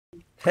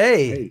Hey,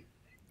 Hey,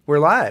 we're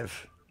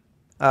live.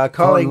 calling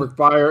Calling. Rick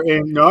Byer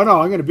in. No,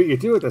 I'm going to beat you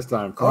to it this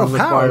time. Oh, Calling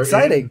Rick wow, Byer in.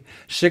 exciting.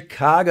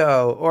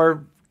 Chicago,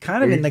 or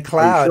kind of in the Are you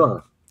cloud.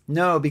 sure?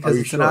 No, Are because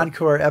you it's an sure?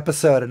 encore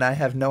episode, and I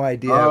have no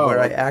idea where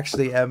Oh, I okay.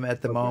 actually am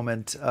at the Okay.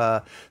 moment.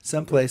 Okay.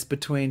 Someplace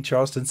between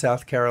Charleston,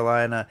 South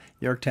Carolina,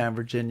 Yorktown,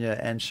 Virginia,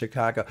 and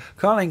Chicago.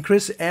 Calling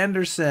Chris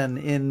Anderson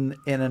in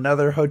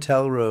another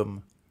hotel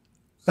room.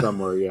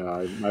 Somewhere, yeah.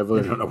 I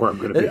really don't know where I'm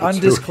going to An be to.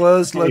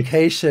 undisclosed Hey,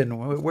 location.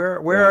 yes.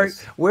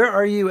 Where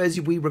are you as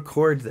we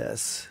record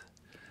this?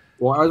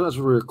 Well, as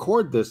we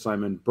record this,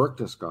 I'm in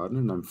Berchtesgaden,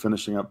 and I'm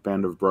finishing up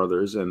Band of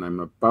Brothers, and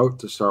I'm about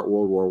to start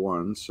World War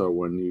One. So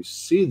when you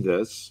see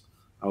this,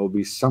 I will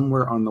be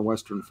somewhere on the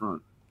Western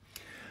Front.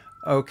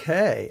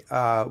 Okay. We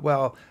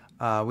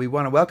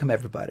want to welcome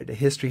everybody to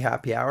History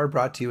Happy Hour,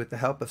 brought to you with the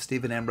help of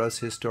Stephen Ambrose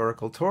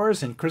Historical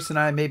Tours. And Chris and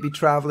I may be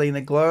traveling the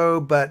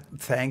globe, but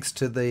thanks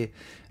to the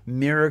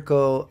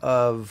miracle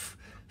of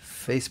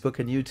Facebook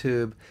and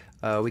YouTube,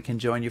 we can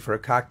join you for a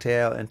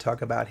cocktail and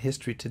talk about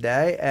history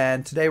today.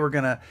 And today we're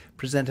going to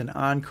present an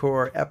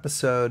encore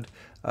episode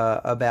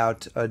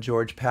about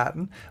George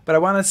Patton. But I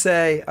want to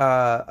say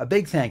a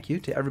big thank you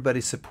to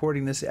everybody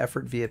supporting this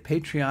effort via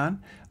Patreon,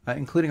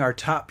 including our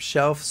top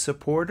shelf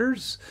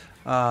supporters.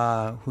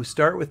 Who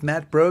start with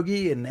Matt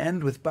Brogy and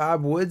end with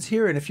Bob Woods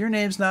here. And if your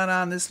name's not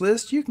on this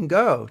list, you can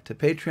go to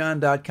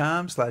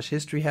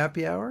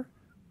patreon.com/historyhappyhour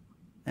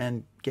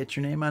and get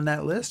your name on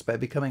that list by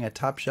becoming a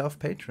top shelf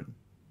patron.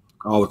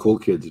 All the cool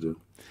kids do.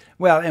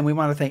 Well, and we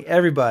want to thank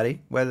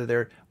everybody, whether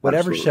they're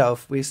whatever Absolutely.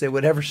 shelf we say,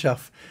 whatever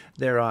shelf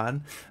they're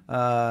on,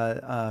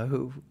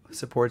 who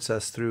supports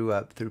us through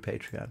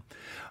Patreon.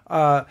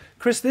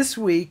 Chris, this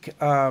week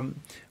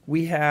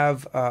we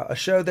have a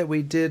show that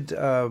we did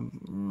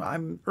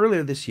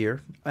earlier this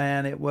year,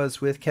 and it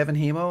was with Kevin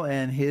Hymel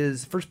and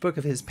his first book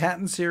of his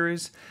Patton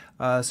series.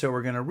 So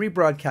we're going to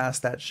rebroadcast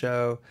that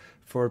show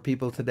for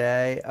people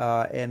today,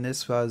 and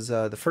this was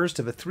the first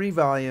of a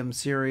 3-volume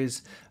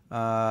series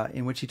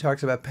in which he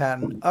talks about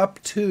Patton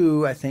up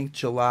to, I think,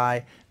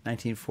 July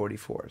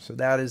 1944. So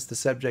that is the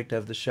subject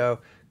of the show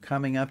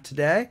coming up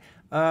today.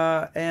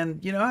 I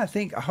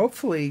think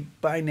hopefully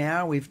by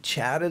now we've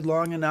chatted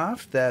long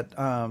enough that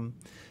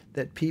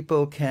that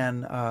people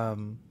can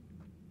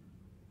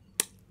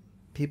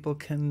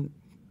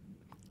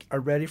are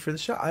ready for the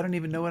show. I don't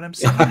even know what I'm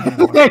saying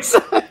anymore.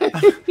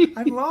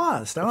 I'm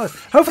lost.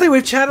 Hopefully,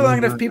 we've chatted long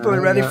enough. People are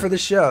ready for the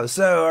show.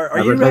 So, are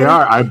I you bet they ready?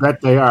 are. I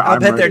bet they are. I'll I'm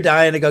bet they're ready.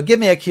 dying to go. Give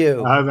me a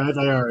cue. I bet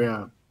they are.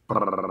 Yeah.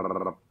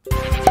 The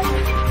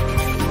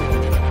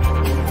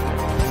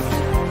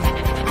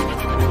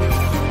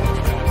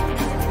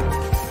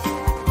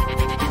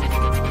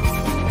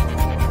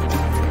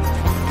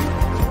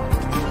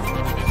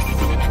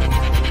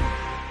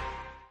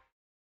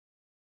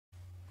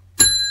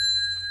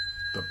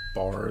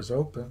bar is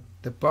open.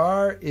 The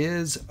bar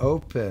is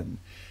open.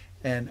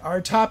 And our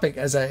topic,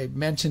 as I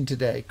mentioned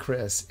today,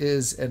 Chris,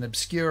 is an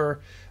obscure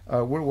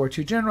World War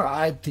II general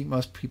I think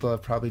most people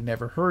have probably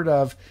never heard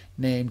of,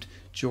 named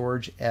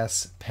George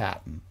S.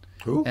 Patton.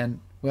 Who? And,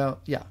 well,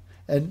 yeah.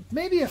 And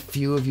maybe a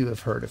few of you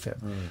have heard of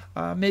him,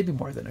 maybe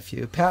more than a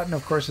few. Patton,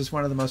 of course, is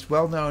one of the most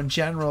well-known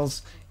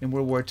generals in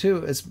World War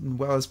II, as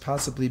well as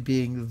possibly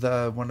being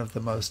one of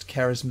the most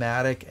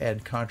charismatic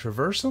and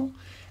controversial.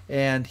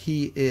 And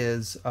he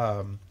is...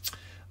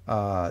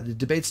 the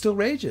debate still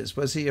rages.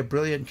 Was he a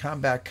brilliant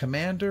combat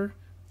commander,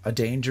 a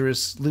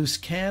dangerous loose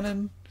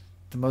cannon,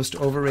 the most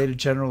overrated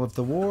general of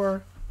the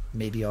war?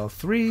 Maybe all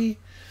three.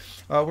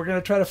 We're going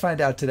to try to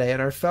find out today.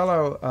 And our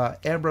fellow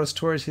Ambrose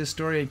Tours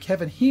historian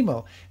Kevin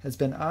Hymel has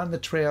been on the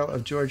trail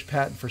of George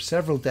Patton for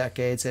several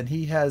decades, and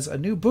he has a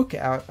new book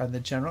out on the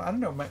general. I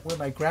don't know where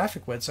my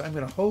graphic went, so I'm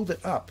going to hold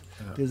it up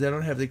because I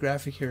don't have the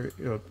graphic here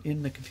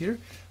in the computer.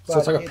 So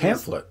it's like a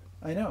pamphlet.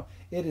 I know.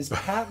 It is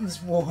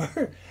Patton's War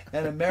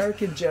and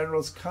American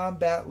Generals'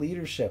 Combat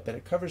Leadership, and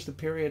it covers the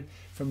period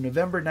from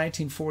November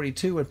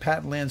 1942, when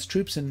Patton lands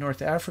troops in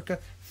North Africa,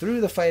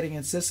 through the fighting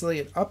in Sicily,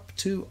 and up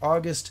to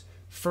August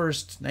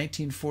 1st,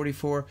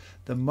 1944,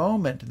 the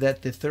moment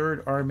that the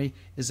Third Army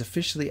is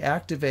officially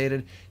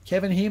activated.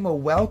 Kevin Hymel,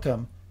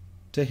 welcome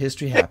to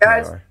History Happy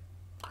Hour.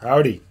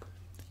 Howdy.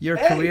 Your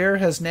career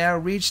has now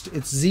reached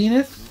its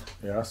zenith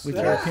Yes. with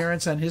your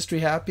appearance on History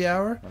Happy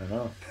Hour. I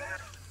know.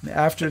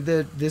 After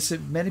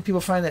many people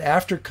find that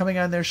after coming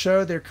on their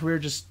show, their career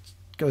just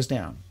goes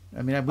down.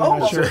 I mean, we're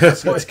not sure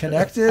if it's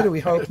connected. We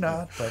hope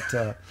not.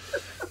 But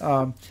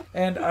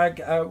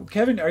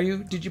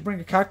Kevin, did you bring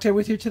a cocktail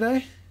with you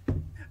today?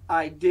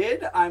 I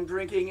did. I'm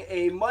drinking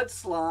a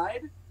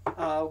mudslide,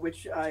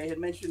 which I had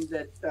mentioned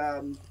that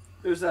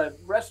there's a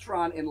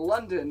restaurant in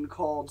London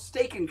called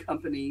Steak and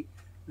Company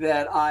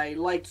that I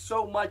liked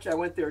so much. I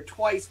went there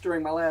twice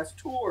during my last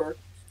tour.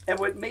 And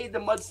what made the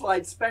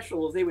mudslide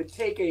special is they would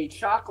take a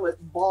chocolate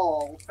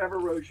ball, Ferrero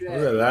Rocher,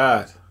 Look at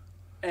that.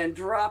 and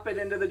drop it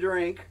into the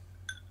drink.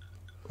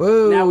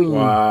 Whoa. Now we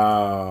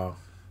Wow.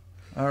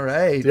 All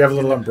right. Do you have a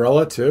little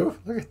umbrella too?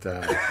 Look at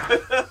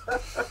that.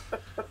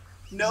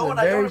 No, and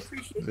I don't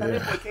appreciate that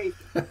implication.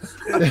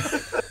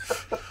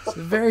 It's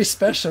a very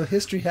special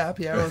History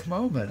Happy Hour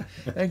moment.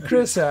 And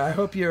Chris, I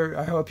hope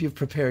you've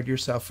prepared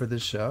yourself for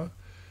this show.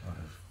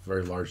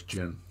 Very large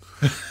gin.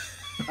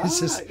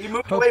 You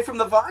moved away from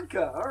the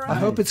vodka. All right. I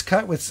hope it's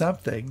cut with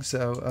something.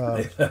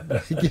 So,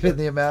 given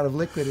the amount of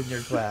liquid in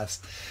your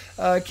glass,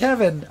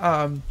 Kevin,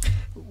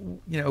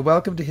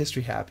 welcome to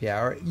History Happy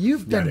Hour.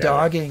 You've been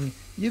dogging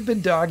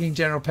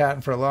General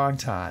Patton for a long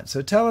time.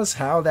 So tell us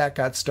how that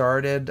got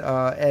started,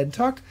 and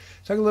talk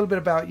a little bit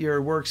about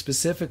your work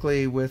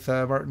specifically with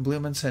Martin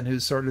Blumenson,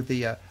 who's sort of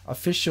the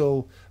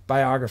official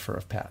biographer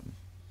of Patton.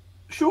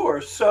 Sure.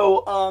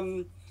 So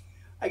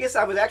I guess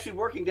I was actually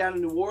working down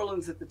in New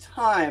Orleans at the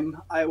time.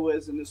 I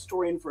was an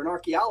historian for an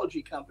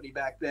archaeology company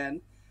back then.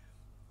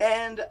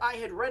 And I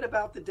had read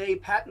about the day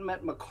Patton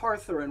met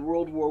MacArthur in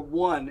World War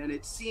I, and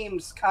it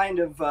seems kind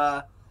of,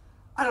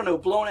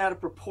 blown out of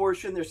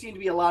proportion. There seemed to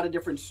be a lot of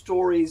different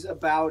stories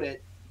about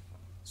it.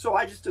 So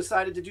I just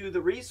decided to do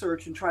the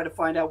research and try to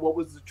find out what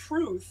was the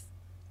truth.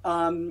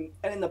 And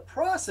in the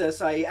process,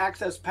 I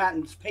accessed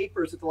Patton's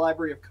papers at the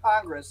Library of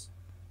Congress.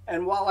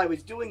 And while I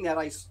was doing that,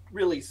 I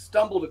really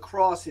stumbled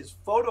across his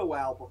photo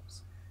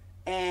albums.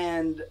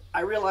 And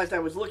I realized I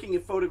was looking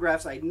at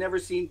photographs I'd never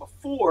seen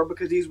before,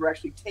 because these were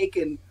actually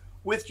taken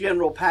with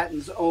General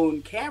Patton's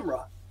own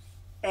camera.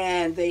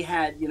 And they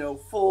had,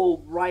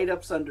 full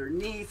write-ups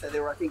underneath.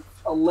 There were, I think,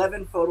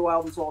 11 photo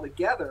albums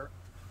altogether.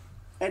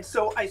 And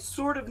so I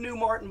sort of knew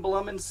Martin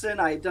Blumenson.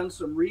 I had done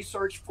some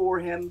research for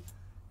him.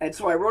 And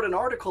so I wrote an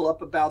article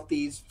up about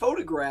these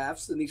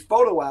photographs and these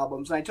photo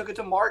albums. And I took it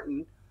to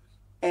Martin.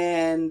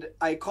 And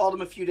I called him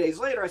a few days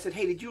later. I said,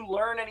 hey, did you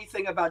learn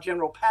anything about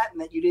General Patton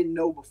that you didn't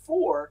know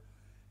before?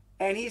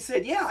 And he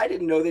said, yeah, I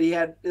didn't know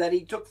that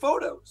he took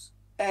photos.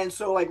 And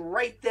so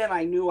right then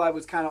I knew I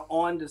was kind of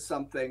on to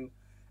something.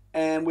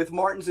 And with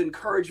Martin's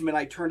encouragement,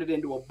 I turned it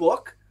into a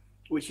book,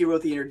 which he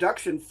wrote the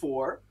introduction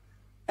for.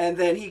 And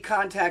then he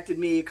contacted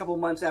me a couple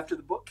months after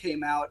the book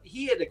came out.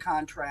 He had a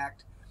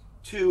contract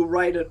to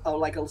write a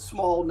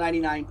small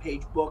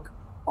 99-page book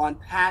on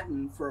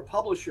Patton for a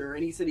publisher.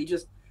 And he said he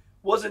just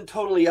wasn't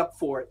totally up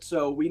for it.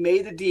 So we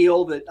made the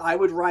deal that I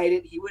would write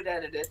it, he would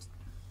edit it.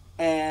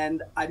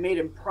 And I made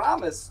him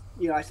promise,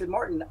 I said,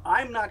 Martin,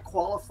 I'm not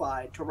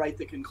qualified to write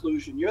the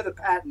conclusion. You're the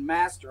Patton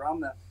master.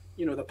 I'm the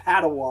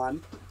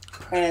Padawan.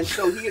 And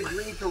so he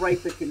agreed to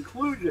write the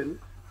conclusion.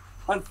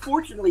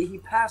 Unfortunately, he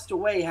passed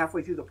away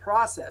halfway through the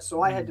process.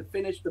 So I had to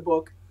finish the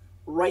book,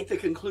 write the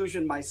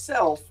conclusion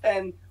myself.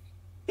 And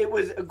it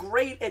was a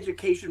great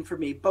education for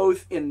me,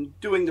 both in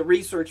doing the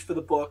research for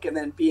the book and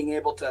then being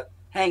able to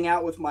hang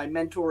out with my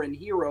mentor and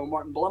hero,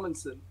 Martin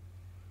Blumenson.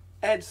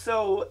 And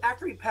so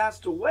after he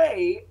passed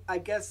away, I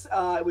guess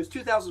it was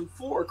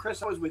 2004,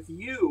 Chris, I was with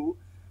you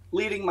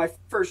leading my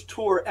first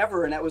tour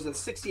ever, and that was the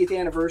 60th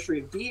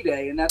anniversary of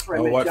D-Day, and that's where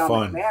I met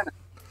John McManus.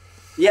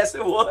 Yes,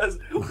 it was.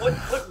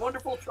 What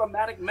wonderful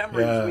traumatic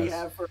memories we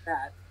have for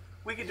that.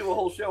 We could do a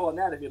whole show on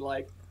that if you'd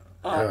like.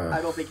 I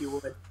don't think you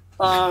would.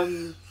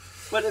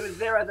 But it was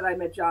there that I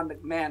met John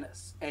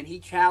McManus, and he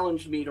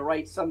challenged me to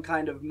write some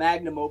kind of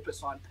magnum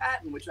opus on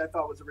Patton, which I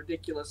thought was a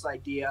ridiculous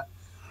idea.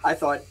 I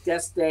thought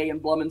D'Este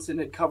and Blumenson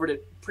had covered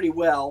it pretty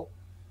well.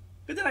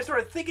 But then I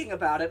started thinking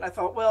about it, and I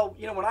thought, well,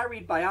 when I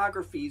read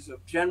biographies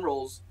of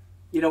generals,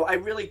 I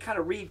really kind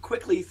of read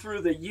quickly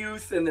through the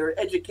youth and their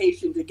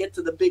education to get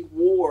to the big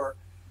war.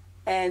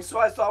 And so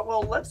I thought,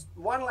 well,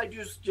 why don't I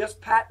do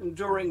just Patton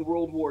during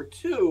World War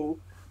II?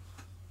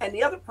 And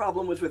the other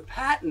problem was with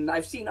Patton,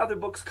 I've seen other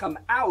books come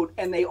out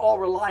and they all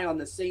rely on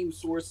the same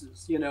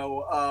sources,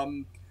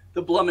 the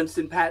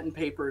Blumenson Patton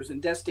papers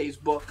and D'Este's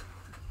book.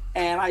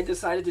 And I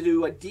decided to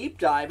do a deep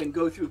dive and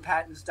go through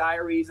Patton's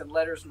diaries and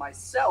letters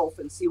myself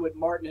and see what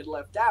Martin had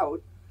left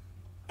out.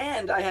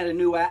 And I had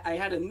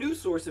a new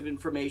source of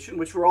information,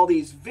 which were all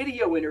these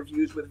video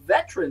interviews with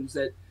veterans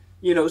that,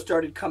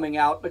 started coming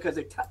out because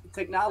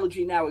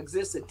technology now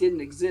exists that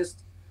didn't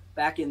exist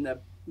back in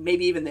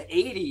maybe even the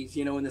 80s,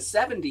 in the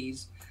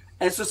 70s.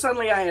 And so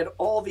suddenly I had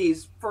all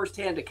these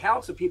firsthand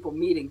accounts of people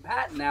meeting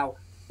Patton. Now,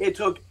 it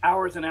took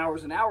hours and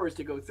hours and hours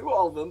to go through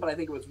all of them, but I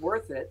think it was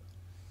worth it.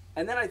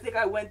 And then I think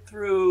I went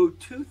through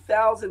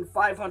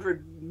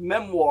 2,500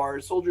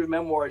 memoirs, soldiers'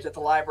 memoirs at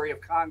the Library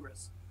of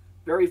Congress.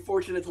 Very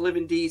fortunate to live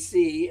in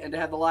D.C. and to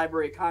have the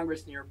Library of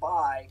Congress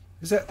nearby.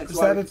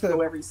 I would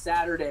go every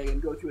Saturday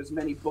and go through as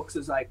many books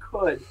as I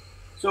could.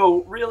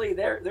 So really,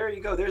 there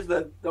you go. There's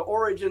the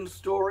origin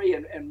story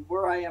and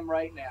where I am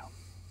right now.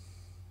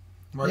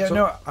 Mark,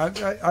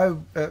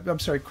 I'm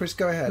sorry, Chris,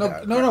 go ahead.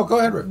 No, go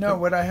ahead, Rick. No,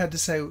 what I had to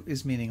say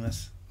is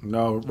meaningless.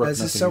 No, Rick,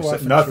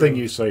 nothing, nothing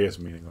you say is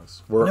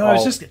meaningless. I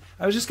was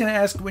just going to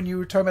ask, when you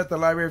were talking about the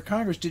Library of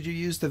Congress, did you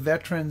use the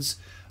Veterans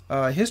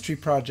History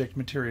Project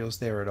materials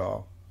there at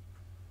all?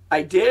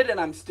 I did, and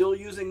I'm still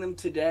using them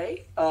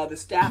today. The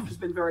staff has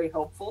been very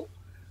helpful.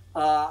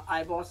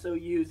 I've also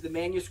used the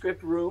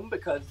manuscript room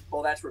because,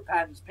 well, that's where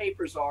Patton's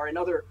papers are, and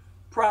other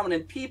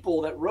prominent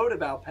people that wrote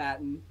about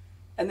Patton.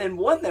 And then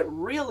one that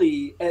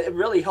really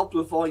helped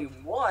with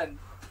Volume 1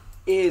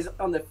 is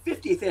on the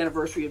 50th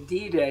anniversary of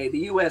D-Day, the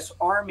U.S.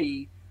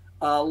 Army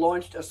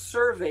launched a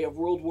survey of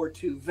World War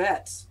II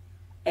vets.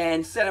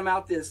 and sent them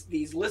out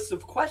these lists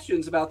of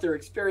questions about their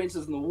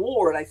experiences in the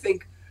war. And I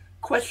think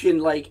question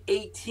like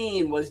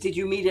 18 was, did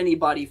you meet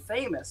anybody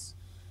famous?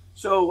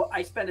 So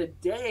I spent a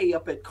day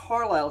up at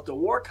Carlisle at the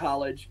War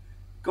College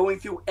going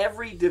through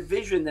every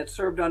division that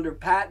served under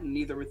Patton,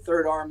 either with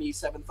 3rd Army,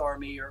 7th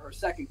Army, or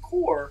 2nd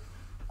Corps,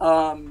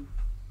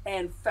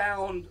 and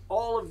found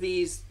all of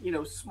these,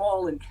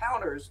 small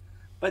encounters.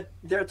 But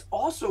there's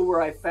also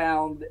where I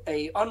found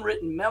a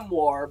unwritten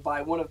memoir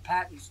by one of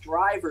Patton's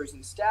drivers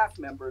and staff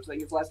members. I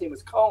think his last name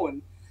was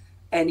Cohen.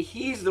 And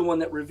he's the one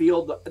that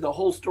revealed the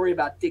whole story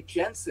about Dick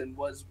Jensen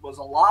was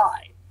a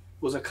lie,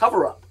 was a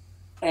cover-up.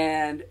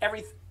 And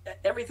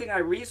everything I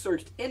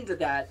researched into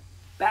that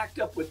backed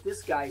up what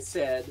this guy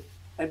said,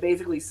 and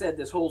basically said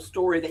this whole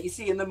story that you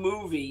see in the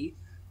movie,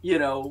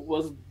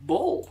 was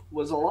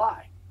a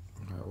lie.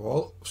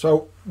 Well,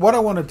 so what I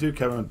want to do,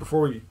 Kevin,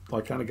 before we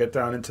kind of get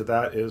down into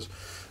that is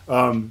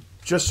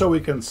just so we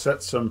can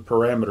set some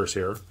parameters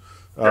here,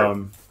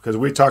 because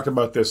we talked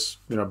about this,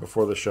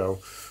 before the show.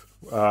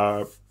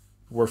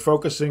 We're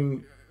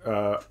focusing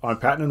on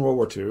Patton in World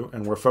War II,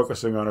 and we're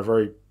focusing on a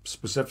very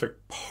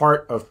specific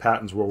part of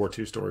Patton's World War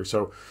II story.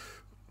 So,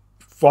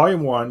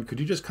 Volume 1, could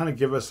you just kind of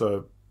give us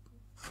a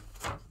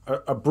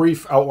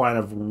brief outline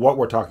of what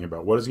we're talking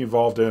about? What is he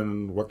involved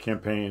in? What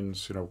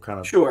campaigns? Kind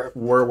of. Sure.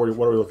 What are we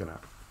looking at?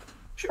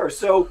 Sure.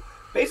 So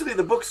basically,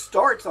 the book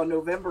starts on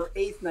November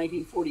 8th,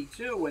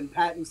 1942, when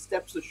Patton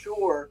steps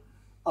ashore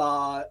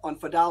on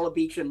Fadala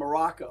Beach in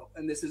Morocco,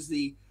 and this is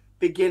the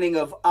beginning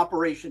of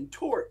Operation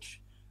Torch.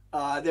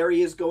 There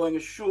he is going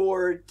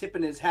ashore,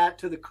 tipping his hat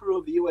to the crew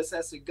of the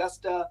USS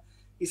Augusta.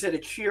 He said a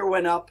cheer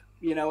went up,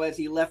 as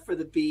he left for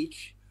the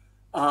beach.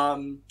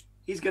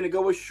 He's going to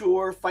go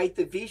ashore, fight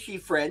the Vichy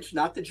French,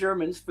 not the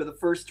Germans, for the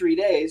first 3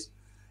 days.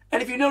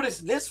 And if you notice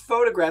this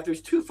photograph,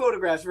 there's 2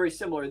 photographs very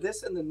similar,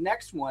 this and the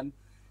next one.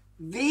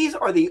 These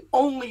are the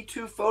only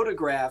 2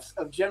 photographs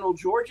of General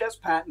George S.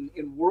 Patton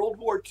in World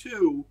War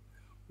II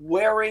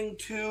wearing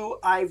 2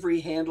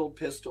 ivory-handled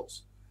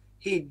pistols.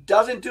 He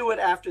doesn't do it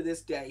after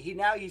this day.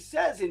 He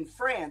says in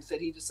France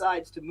that he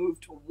decides to move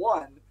to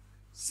 1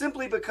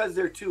 simply because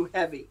they're too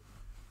heavy.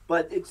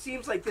 But it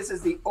seems like this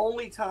is the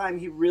only time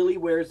he really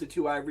wears the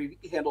 2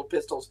 ivory-handled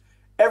pistols.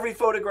 Every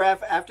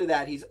photograph after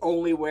that, he's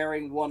only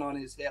wearing 1 on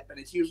his hip, and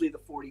it's usually the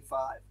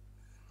 45.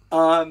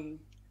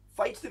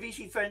 Fights the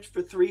Vichy French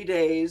for 3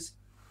 days.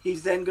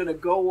 He's then going to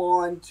go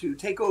on to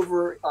take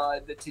over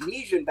the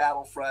Tunisian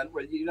battlefront,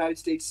 where the United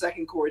States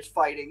 2nd Corps is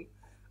fighting.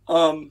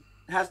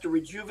 Has to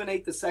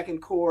rejuvenate the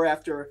 2nd Corps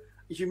after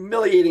a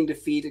humiliating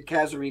defeat at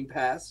Kasserine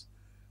Pass.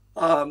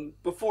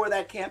 Before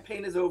that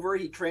campaign is over,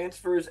 he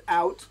transfers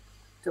out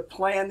to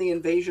plan the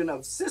invasion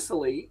of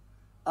Sicily,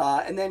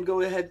 and then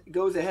goes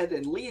ahead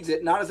and leads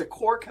it, not as a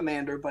Corps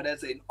commander, but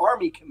as an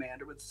Army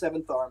commander with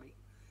 7th Army.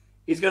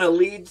 He's going to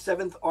lead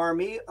 7th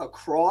Army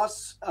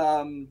across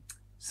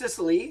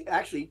Sicily.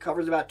 Actually,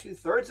 covers about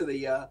 2/3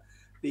 of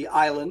the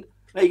island.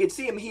 Now you can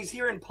see him. He's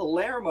here in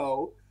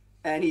Palermo,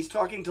 and he's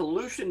talking to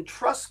Lucian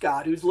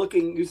Truscott,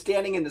 who's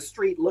standing in the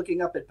street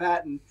looking up at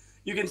Patton.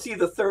 You can see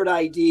the 3rd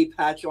ID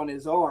patch on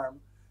his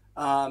arm.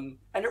 And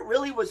it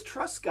really was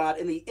Truscott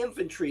and the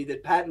infantry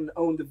that Patton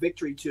owned the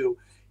victory to.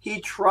 He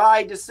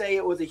tried to say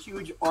it was a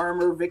huge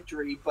armor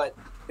victory, but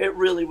it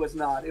really was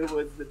not. It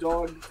was the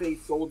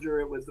dog-faced soldier,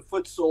 it was the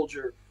foot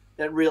soldier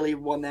that really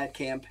won that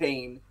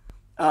campaign.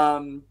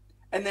 And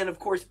then, of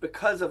course,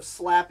 because of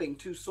slapping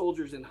 2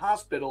 soldiers in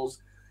hospitals,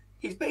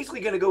 he's basically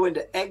going to go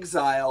into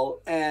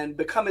exile and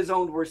become his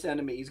own worst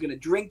enemy. He's going to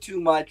drink too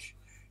much.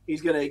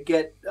 He's going to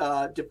get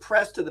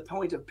depressed to the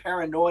point of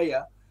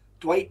paranoia.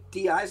 Dwight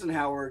D.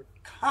 Eisenhower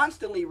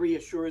constantly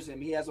reassures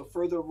him he has a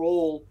further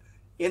role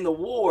in the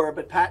war,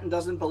 but Patton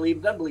doesn't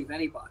believe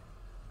anybody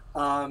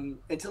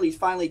until he's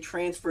finally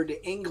transferred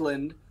to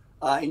England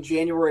in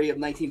January of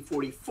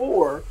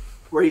 1944,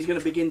 where he's going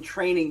to begin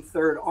training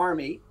 3rd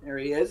Army. There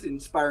he is,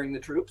 inspiring the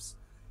troops.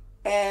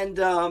 And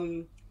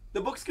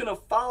the book's going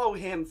to follow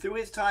him through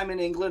his time in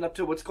England up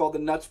to what's called the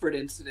Knutsford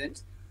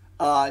Incident,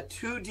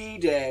 to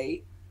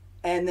D-Day,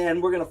 and then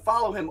we're going to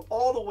follow him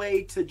all the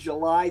way to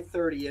July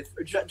 30th,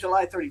 or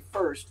July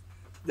 31st,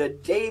 the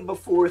day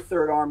before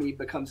 3rd Army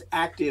becomes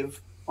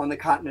active on the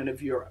continent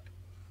of Europe.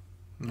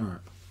 All right.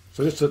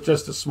 So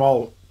just a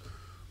small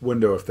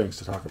window of things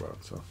to talk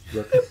about. So,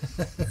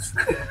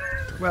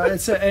 well,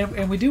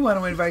 and we do want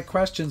to invite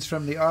questions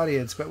from the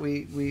audience, but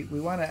we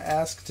want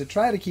to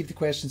try to keep the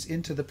questions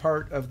into the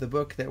part of the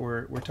book that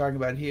we're talking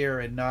about here,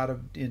 and not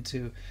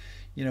into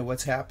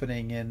what's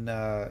happening in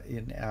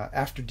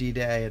after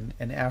D-Day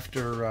and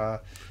after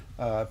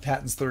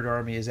Patton's 3rd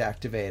Army is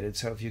activated.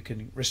 So if you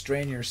can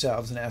restrain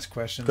yourselves and ask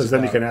questions, because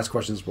then you can ask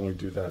questions when we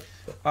do that.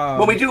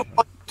 When we do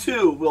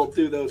 2, we'll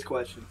do those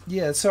questions.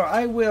 Yeah. So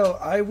I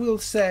will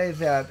say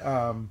that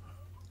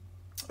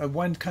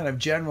one kind of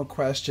general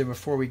question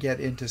before we get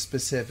into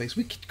specifics.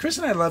 Chris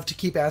and I love to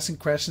keep asking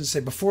questions. Say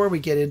before we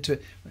get into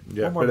it.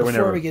 Yeah,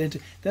 before we get into.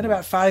 Then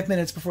about 5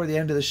 minutes before the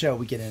end of the show,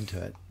 we get into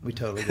it. We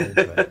totally get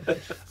into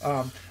it.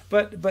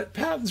 But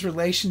Patton's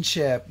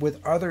relationship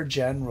with other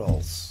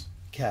generals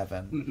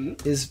Kevin,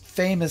 is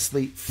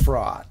famously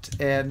fraught,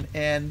 and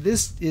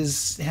this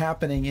is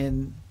happening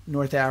in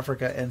North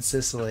Africa and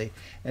Sicily,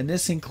 and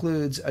this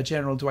includes a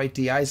General Dwight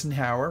D.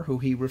 Eisenhower, who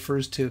he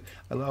refers to,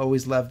 I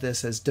always love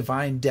this, as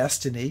Divine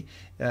Destiny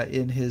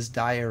in his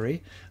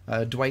diary.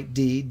 Dwight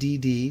D.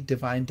 D.D.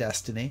 Divine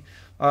Destiny.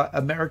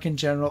 American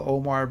General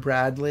Omar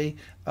Bradley,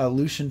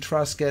 Lucian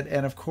Truscott,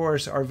 and of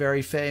course our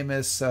very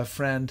famous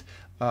friend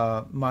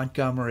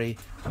Montgomery,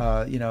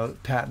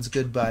 Patton's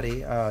good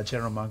buddy,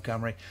 General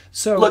Montgomery.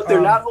 So look,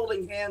 they're not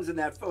holding hands in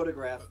that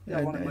photograph.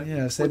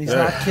 Yes, and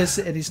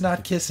he's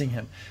not kissing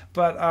him.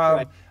 But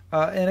right.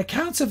 And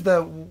accounts of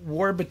the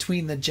war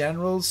between the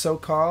generals,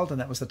 so-called,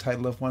 and that was the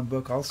title of one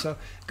book also,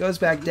 goes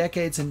back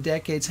decades and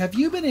decades. Have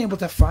you been able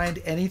to find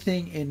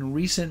anything in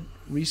recent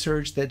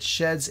research that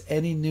sheds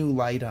any new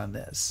light on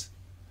this?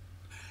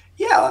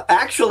 Yeah,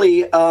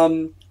 actually,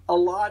 a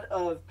lot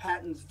of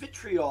Patton's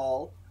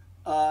vitriol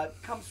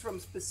comes from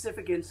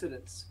specific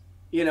incidents.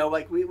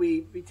 Like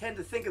we tend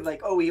to think of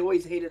like, oh, he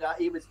always hated,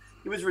 he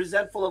was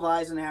resentful of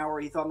Eisenhower.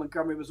 He thought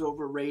Montgomery was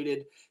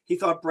overrated. He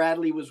thought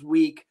Bradley was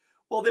weak.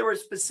 Well, there were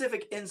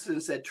specific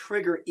incidents that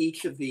trigger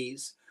each of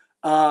these.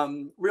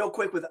 Real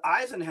quick with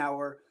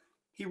Eisenhower,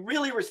 he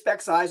really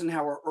respects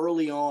Eisenhower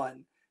early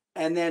on.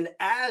 And then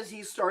as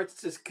he starts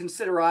to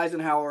consider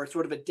Eisenhower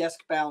sort of a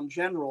desk-bound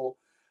general,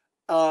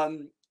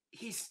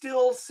 he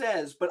still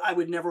says, but I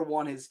would never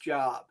want his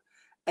job.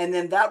 And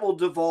then that will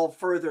devolve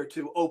further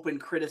to open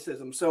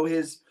criticism. So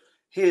his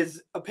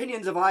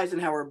opinions of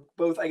Eisenhower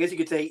both, I guess you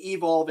could say,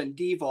 evolve and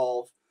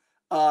devolve.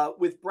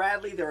 With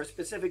Bradley, there are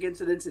specific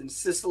incidents in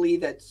Sicily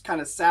that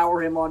kind of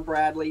sour him on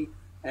Bradley,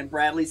 and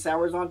Bradley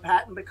sours on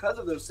Patton because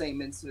of those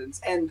same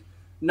incidents and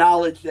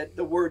knowledge that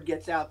the word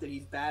gets out that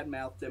he's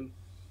badmouthed him.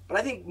 But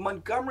I think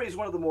Montgomery is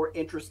one of the more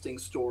interesting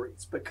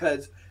stories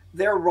because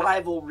their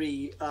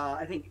rivalry,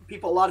 I think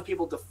a lot of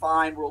people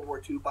define World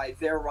War II by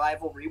their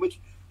rivalry, which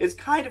is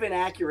kind of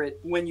inaccurate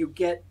when you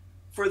get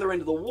further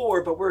into the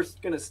war, but we're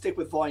going to stick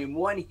with Volume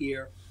 1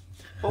 here.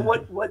 But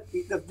what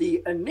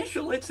the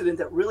initial incident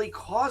that really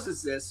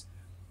causes this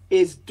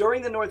is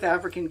during the North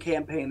African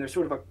campaign, there's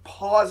sort of a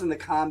pause in the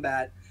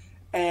combat,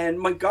 and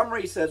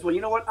Montgomery says, well,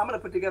 you know what, I'm going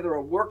to put together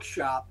a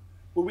workshop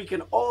where we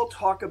can all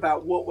talk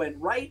about what went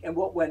right and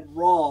what went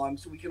wrong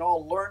so we can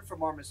all learn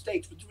from our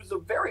mistakes, which was a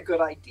very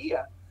good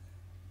idea.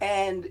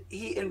 And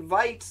he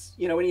invites,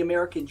 any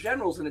American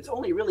generals, and it's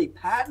only really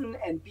Patton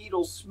and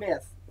Beadle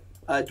Smith,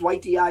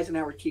 Dwight D.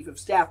 Eisenhower Chief of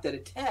Staff, that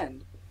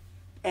attend.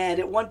 And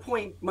at one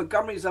point,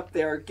 Montgomery's up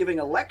there giving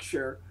a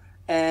lecture,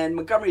 and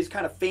Montgomery is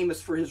kind of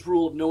famous for his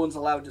rule of no one's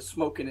allowed to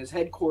smoke in his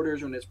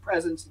headquarters or in his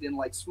presence. He didn't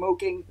like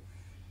smoking.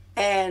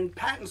 And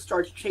Patton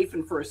starts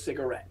chafing for a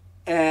cigarette.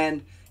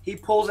 And he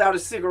pulls out a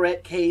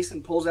cigarette case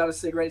and pulls out a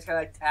cigarette. He's kind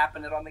of like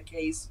tapping it on the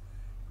case.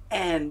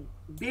 And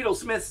Beadle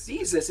Smith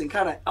sees this and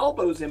kind of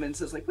elbows him and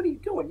says, like, what are you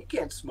doing? You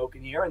can't smoke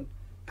in here. And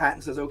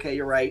Patton says, okay,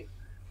 you're right.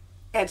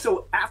 And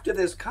so after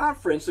this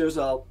conference, there's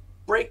a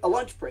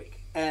lunch break.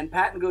 And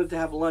Patton goes to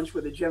have lunch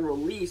with a General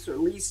Leese or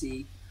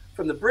Leesey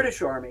from the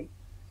British Army.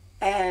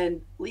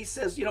 And Leese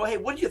says, hey,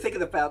 what did you think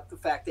about the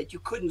fact that you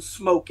couldn't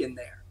smoke in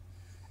there?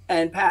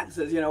 And Patton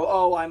says,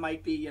 oh, I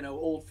might be,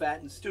 old,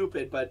 fat, and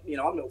stupid, but,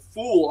 I'm no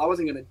fool. I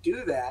wasn't going to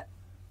do that.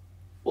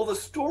 Well, the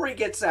story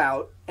gets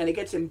out, and it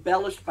gets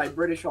embellished by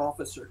British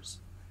officers.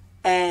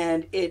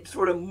 And it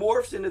sort of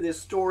morphs into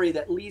this story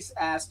that Leese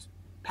asked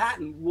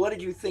Patton, what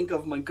did you think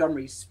of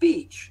Montgomery's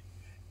speech?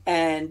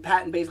 And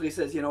Patton basically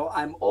says,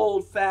 I'm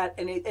old, fat,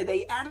 and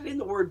they added in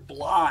the word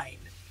blind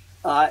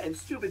and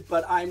stupid,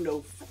 but I'm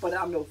no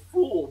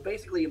fool,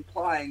 basically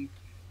implying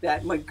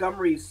that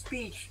Montgomery's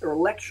speech or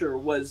lecture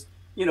was,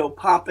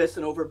 pompous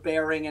and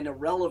overbearing and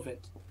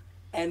irrelevant.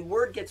 And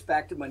word gets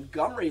back to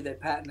Montgomery that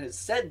Patton has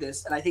said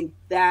this, and I think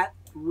that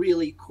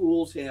really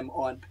cools him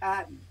on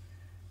Patton.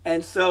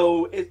 And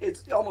so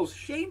it's almost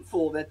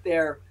shameful that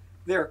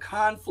their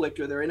conflict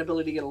or their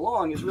inability to get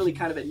along is really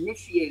kind of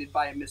initiated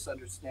by a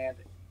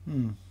misunderstanding.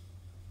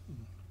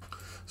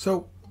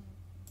 So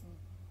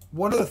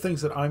one of the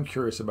things that I'm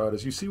curious about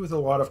is you see with a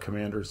lot of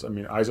commanders,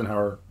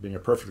 Eisenhower being a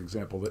perfect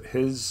example, that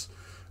his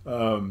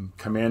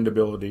command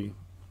ability,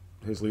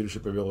 his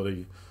leadership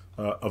ability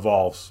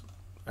evolves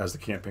as the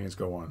campaigns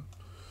go on.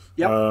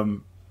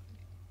 Yep.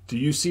 Do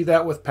you see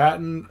that with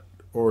Patton,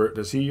 or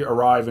does he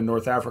arrive in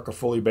North Africa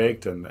fully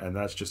baked and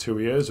that's just who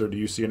he is, or do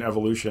you see an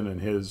evolution in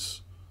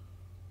his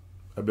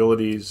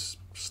abilities,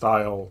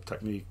 style,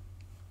 technique?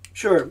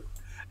 Sure.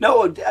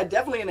 No,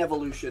 definitely an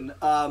evolution.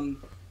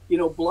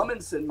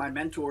 Blumenson, my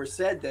mentor,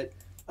 said that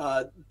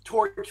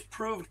Torch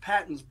proved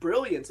Patton's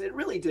brilliance. It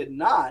really did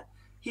not.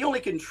 He only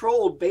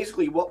controlled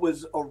basically what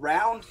was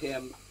around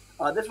him.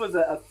 This was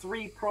a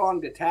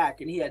three-pronged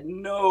attack, and he had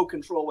no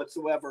control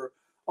whatsoever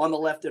on the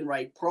left and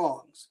right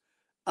prongs.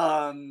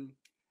 And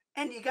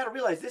you got to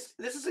realize this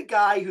is a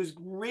guy who's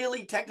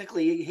really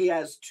technically, he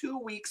has 2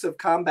 weeks of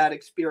combat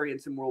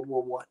experience in World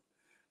War I.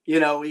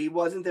 He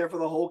wasn't there for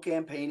the whole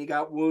campaign. He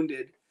got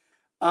wounded.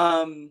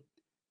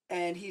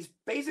 And he's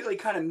basically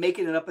kind of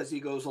making it up as he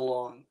goes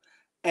along.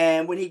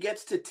 And when he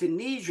gets to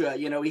Tunisia,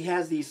 he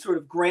has these sort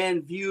of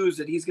grand views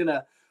that he's going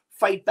to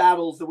fight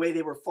battles the way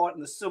they were fought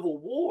in the Civil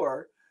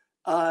War.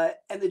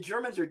 And the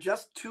Germans are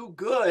just too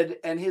good,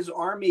 and his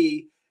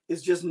army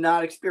is just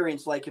not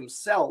experienced like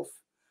himself.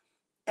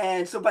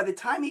 And so by the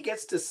time he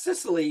gets to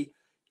Sicily,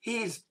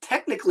 he's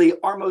technically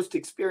our most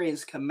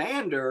experienced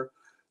commander,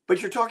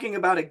 but you're talking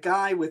about a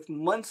guy with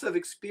months of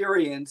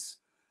experience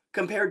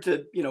compared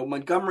to,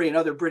 Montgomery and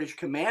other British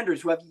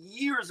commanders who have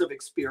years of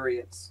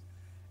experience.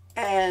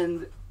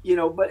 And,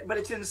 but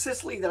it's in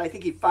Sicily that I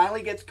think he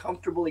finally gets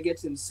comfortable. He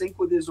gets in sync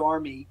with his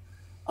army,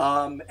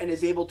 and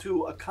is able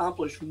to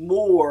accomplish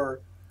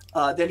more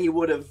than he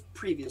would have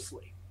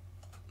previously.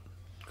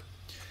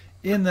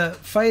 In the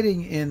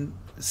fighting in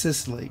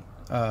Sicily,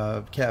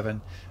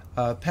 Kevin,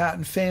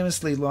 Patton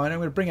famously launched. I'm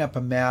going to bring up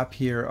a map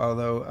here,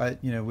 although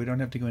we don't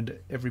have to go into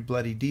every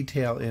bloody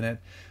detail in it.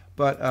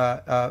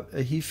 But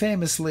he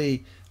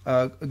famously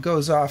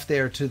goes off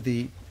there to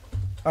the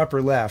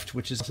upper left,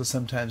 which is also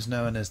sometimes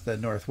known as the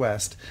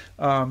northwest.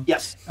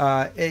 Yes.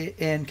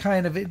 And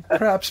kind of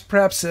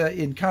perhaps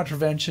in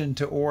contravention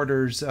to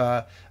orders,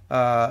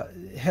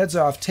 heads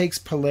off, takes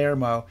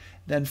Palermo,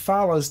 then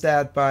follows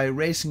that by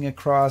racing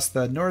across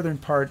the northern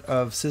part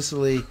of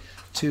Sicily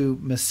to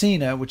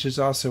Messina, which is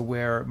also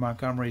where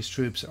Montgomery's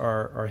troops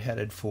are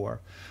headed for.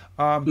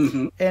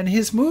 And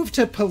his move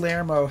to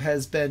Palermo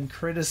has been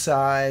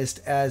criticized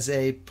as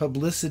a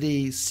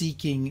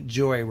publicity-seeking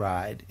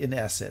joyride, in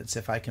essence,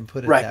 if I can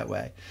put it that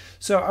way.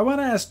 So I want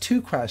to ask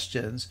two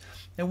questions.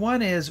 And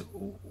one is,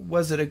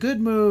 was it a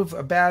good move,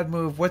 a bad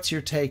move? What's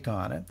your take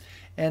on it?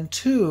 And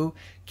two,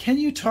 can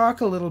you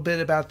talk a little bit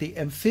about the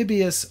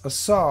amphibious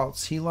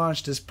assaults he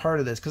launched as part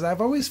of this? Because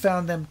I've always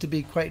found them to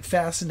be quite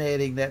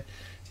fascinating, that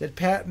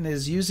Patton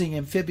is using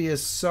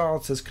amphibious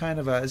assaults as kind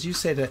of as you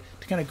say, to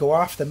kind of go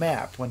off the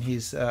map when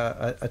he's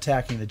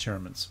attacking the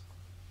Germans.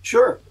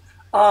 Sure.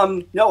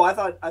 No, I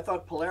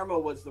thought Palermo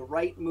was the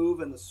right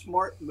move and the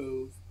smart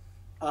move.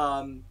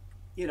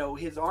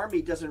 His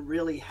army doesn't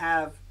really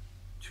have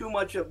too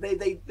much of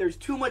there's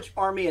too much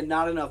army and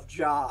not enough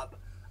job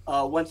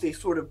once they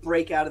sort of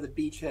break out of the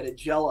beachhead at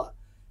Gela.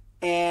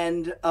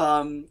 And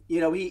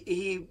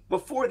he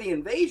before the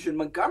invasion,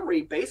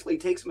 Montgomery basically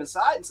takes him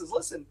aside and says,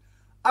 "Listen,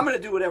 I'm going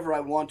to do whatever I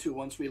want to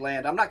once we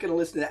land. I'm not going to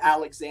listen to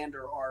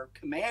Alexander, our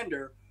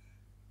commander."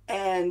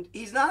 And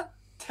he's not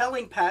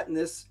telling Patton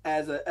this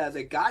as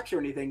a gotcha or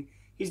anything.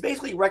 He's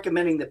basically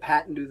recommending that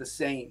Patton do the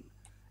same.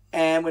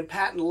 And when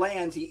Patton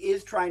lands, he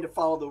is trying to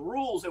follow the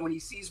rules. And when he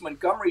sees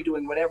Montgomery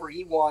doing whatever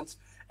he wants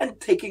and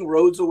taking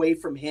roads away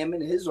from him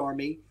and his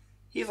army,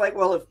 he's like,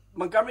 well, if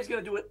Montgomery's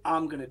going to do it,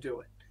 I'm going to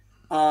do it.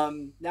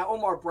 Now,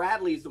 Omar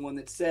Bradley is the one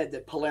that said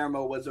that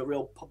Palermo was a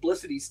real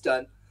publicity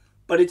stunt.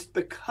 But it's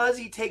because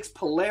he takes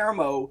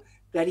Palermo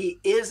that he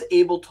is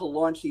able to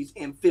launch these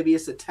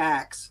amphibious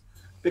attacks,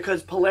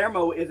 because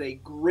Palermo is a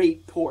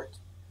great port.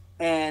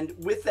 And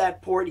with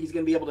that port, he's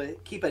going to be able to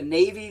keep a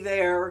navy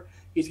there.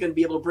 He's going to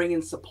be able to bring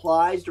in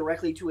supplies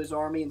directly to his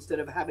army instead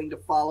of having to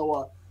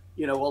follow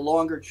a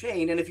longer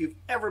chain. And if you've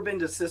ever been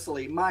to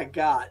Sicily, my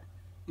God,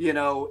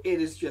 it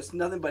is just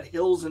nothing but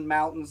hills and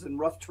mountains and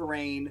rough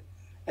terrain.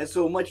 And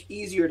so much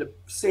easier to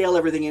sail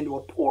everything into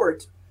a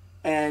port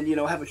and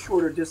have a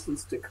shorter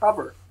distance to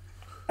cover.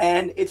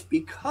 And it's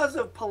because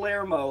of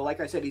Palermo, like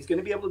I said, he's going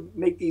to be able to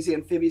make these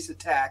amphibious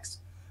attacks.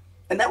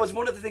 And that was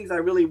one of the things I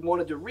really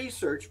wanted to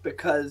research,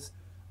 because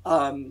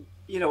a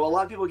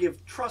lot of people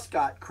give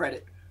Truscott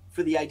credit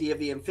for the idea of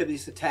the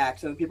amphibious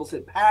attacks, and people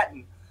said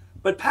Patton,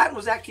 but Patton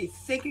was actually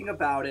thinking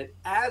about it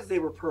as they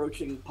were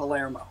approaching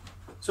Palermo.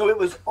 So it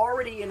was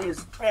already in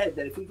his head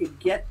that if he could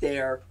get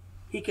there,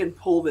 he can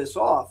pull this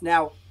off.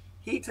 Now,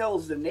 he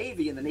tells the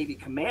Navy and the Navy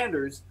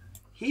commanders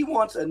he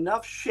wants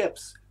enough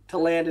ships to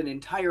land an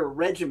entire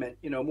regiment,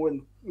 more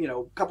than,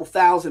 a couple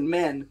thousand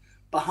men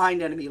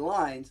behind enemy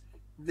lines.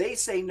 They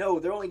say no,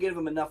 they're only giving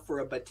him enough for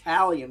a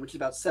battalion, which is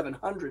about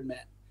 700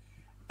 men.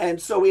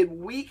 And so it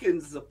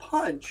weakens the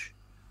punch,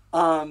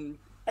 and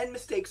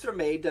mistakes are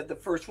made that the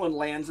first one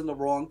lands in the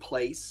wrong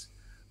place,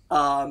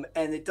 and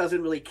it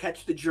doesn't really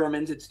catch the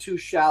Germans. It's too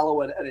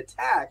shallow an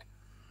attack.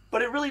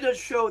 But it really does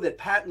show that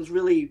Patton's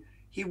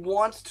he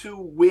wants to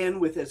win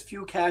with as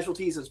few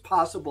casualties as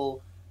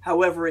possible,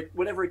 whatever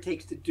it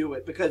takes to do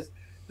it, because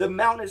the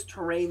mountainous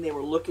terrain they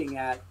were looking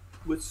at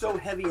was so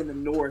heavy in the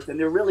north, and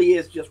there really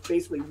is just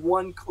basically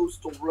one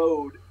coastal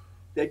road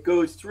that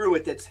goes through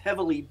it that's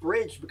heavily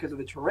bridged because of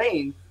the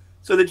terrain.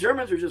 So the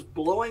Germans are just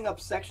blowing up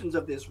sections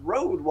of this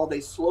road while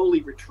they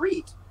slowly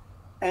retreat.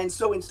 And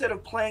so instead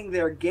of playing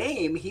their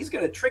game, he's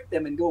going to trick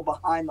them and go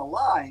behind the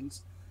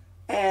lines.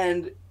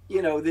 And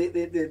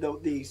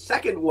the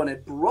second one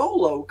at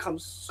Barolo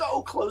comes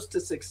so close to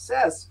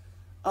success,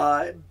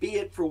 be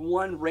it for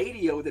one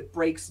radio that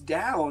breaks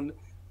down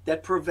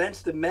that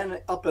prevents the men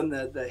up in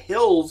the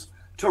hills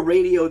to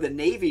radio the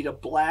Navy to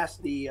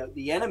blast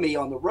the enemy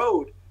on the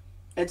road.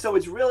 And so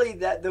it's really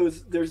that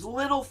there's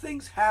little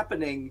things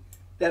happening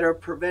that are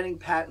preventing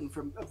Patton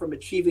from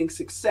achieving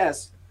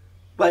success,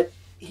 but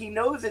he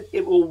knows that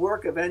it will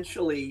work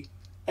eventually.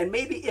 and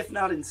maybe if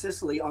not in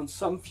Sicily, on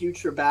some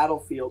future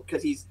battlefield,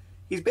 because he's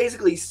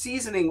basically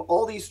seasoning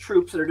all these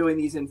troops that are doing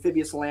these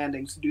amphibious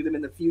landings to do them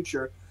in the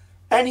future,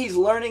 and he's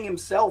learning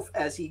himself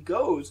as he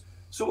goes.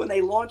 So when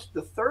they launched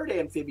the third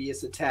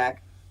amphibious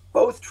attack,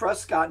 both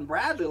Truscott and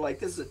Bradley were like,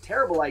 this is a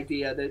terrible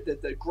idea,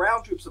 that the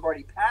ground troops have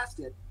already passed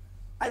it.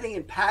 I think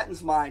in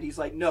Patton's mind, he's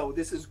like, no,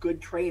 this is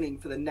good training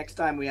for the next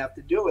time we have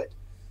to do it.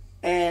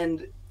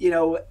 And,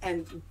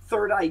 and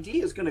Third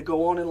ID is going to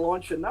go on and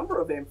launch a number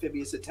of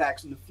amphibious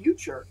attacks in the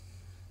future.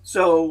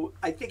 So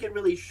I think it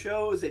really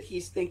shows that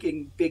he's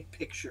thinking big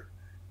picture,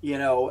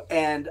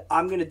 and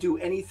I'm going to do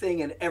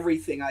anything and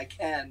everything I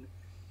can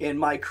in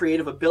my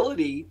creative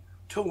ability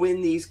to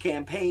win these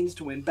campaigns,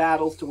 to win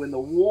battles, to win the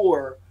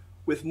war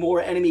with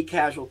more enemy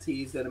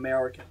casualties than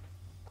American.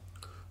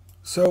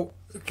 So,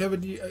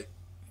 Kevin,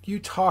 you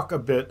talk a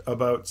bit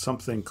about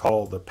something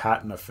called the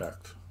Patton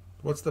effect.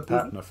 What's the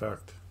Patton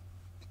effect?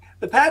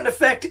 The Patton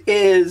effect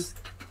is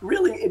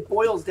really, it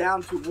boils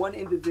down to one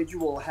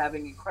individual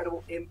having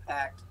incredible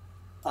impact,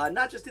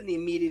 not just in the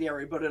immediate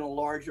area, but in a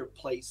larger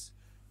place.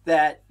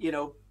 That,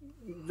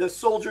 the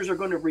soldiers are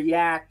going to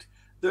react.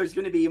 There's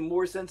going to be a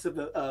more sense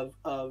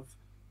of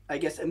I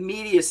guess,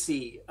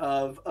 immediacy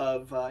of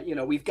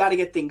we've got to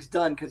get things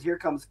done because here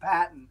comes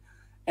Patton.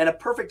 And a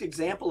perfect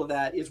example of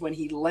that is when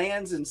he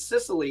lands in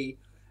Sicily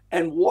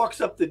and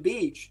walks up the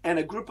beach, and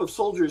a group of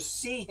soldiers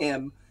see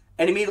him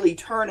and immediately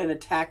turn and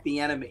attack the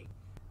enemy.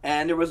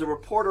 And there was a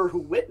reporter who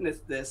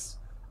witnessed this,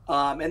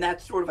 and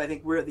that's sort of, I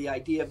think, where the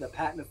idea of the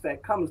Patton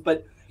effect comes.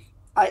 But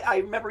I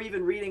remember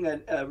even reading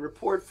a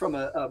report from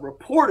a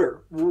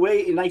reporter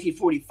way in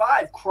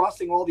 1945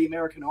 crossing all the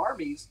American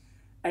armies,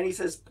 and he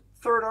says,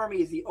 Third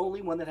Army is the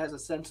only one that has a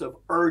sense of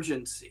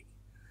urgency.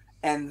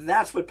 And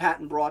that's what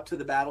Patton brought to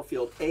the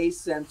battlefield, a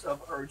sense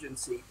of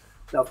urgency.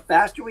 The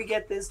faster we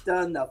get this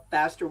done, the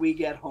faster we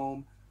get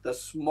home. The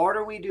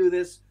smarter we do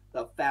this,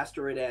 the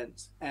faster it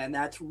ends. And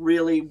that's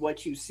really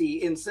what you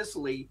see in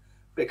Sicily,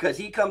 because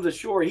he comes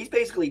ashore. He's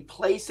basically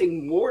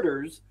placing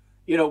mortars,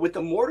 with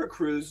the mortar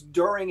crews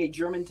during a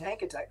German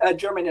tank attack,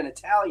 German and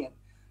Italian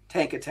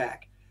tank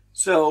attack.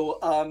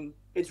 So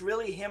it's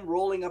really him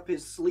rolling up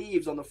his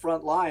sleeves on the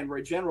front line where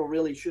a general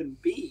really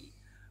shouldn't be,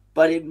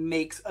 but it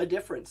makes a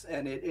difference,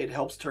 and it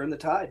helps turn the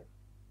tide.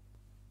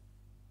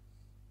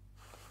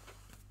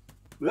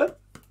 Good.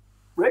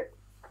 Rick?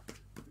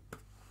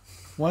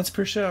 Once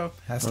per show.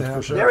 Has to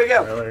happen. There we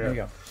go. There you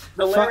go.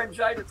 The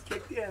laryngitis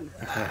kicked in.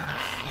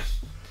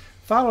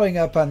 Following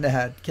up on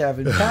that,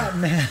 Kevin,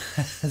 Patton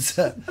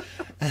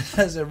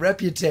has a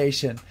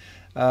reputation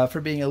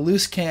for being a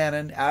loose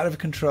cannon, out of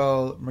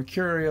control,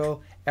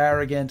 mercurial,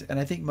 arrogant, and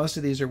I think most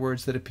of these are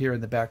words that appear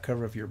in the back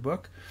cover of your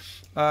book.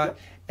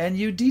 And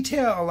you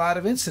detail a lot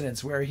of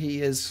incidents where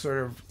he is sort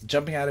of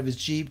jumping out of his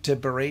Jeep to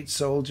berate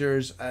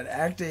soldiers and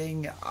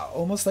acting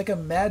almost like a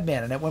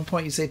madman. And at one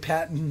point you say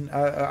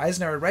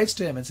Eisenhower writes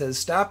to him and says,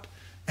 stop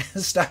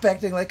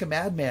acting like a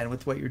madman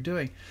with what you're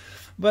doing.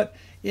 But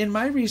in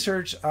my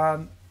research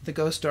on the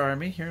Ghost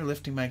Army, here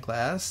lifting my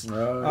glass.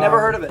 Never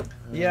heard of it.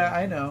 Yeah,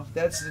 I know.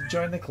 That's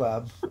join the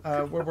club.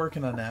 We're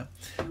working on that.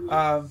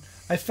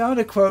 I found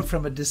a quote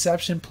from a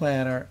deception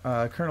planner,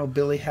 Colonel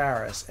Billy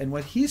Harris, and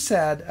what he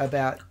said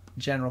about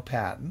General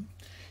Patton: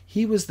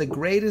 he was the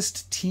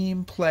greatest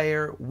team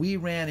player we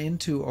ran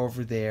into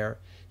over there.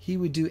 He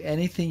would do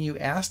anything you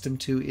asked him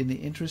to in the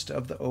interest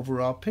of the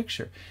overall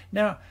picture.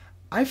 Now,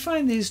 I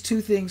find these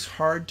two things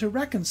hard to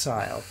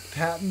reconcile.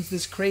 Patton's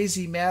this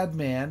crazy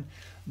madman,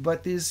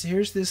 but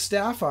here's this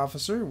staff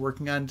officer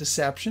working on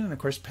deception, and of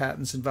course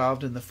Patton's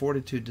involved in the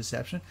fortitude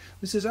deception,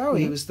 who says,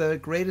 he was the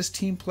greatest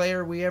team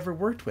player we ever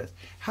worked with.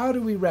 How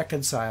do we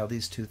reconcile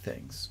these two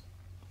things?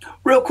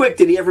 Real quick,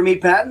 did he ever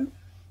meet Patton?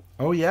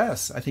 Oh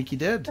yes, I think he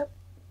did.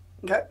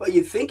 Okay, well,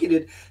 you think he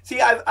did.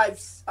 See,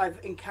 I've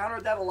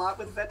encountered that a lot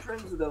with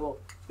veterans.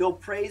 They'll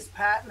praise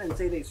Patton and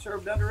say they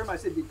served under him. I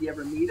said, did you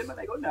ever meet him? And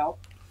they go, no.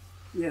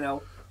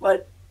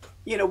 But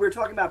we're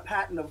talking about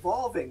Patton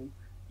evolving.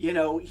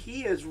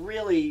 He is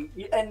really,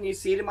 and you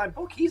see it in my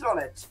book, he's on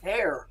a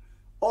tear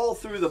all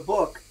through the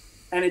book.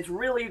 And it's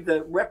really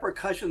the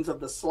repercussions of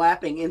the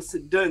slapping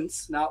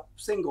incidents, not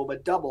single,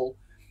 but double,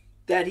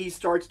 that he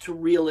starts to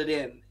reel it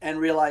in and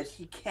realize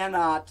he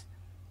cannot,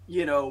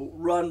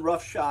 run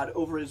roughshod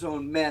over his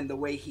own men the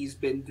way he's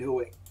been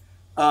doing.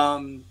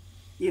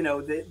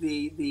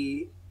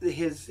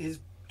 His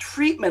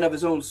treatment of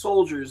his own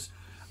soldiers,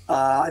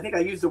 I think I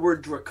used the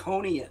word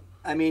draconian.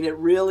 I mean, it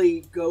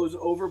really goes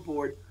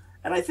overboard.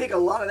 And I think a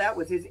lot of that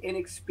was his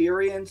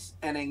inexperience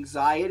and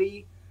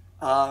anxiety.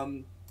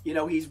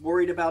 He's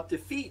worried about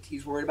defeat.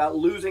 He's worried about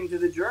losing to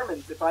the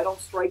Germans. If I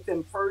don't strike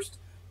them first,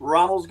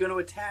 Rommel's going to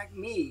attack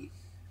me.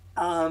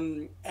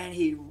 And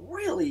he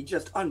really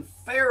just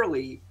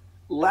unfairly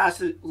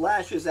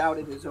lashes out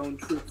at his own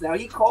troops. Now,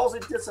 he calls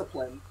it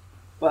discipline,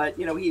 but,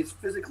 he is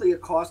physically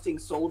accosting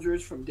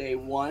soldiers from day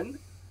one.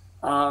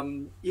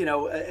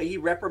 He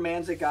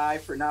reprimands a guy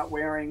for not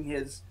wearing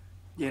his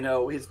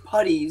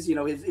puttees,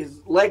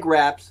 his leg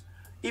wraps,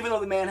 even though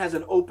the man has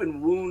an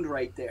open wound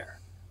right there.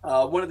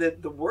 One of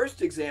the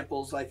worst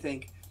examples, I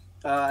think,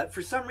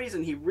 For some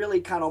reason, he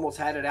really kind of almost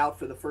had it out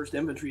for the 1st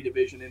Infantry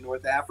Division in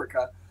North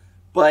Africa.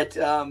 But,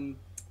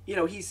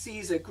 he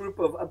sees a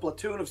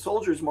platoon of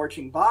soldiers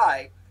marching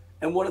by,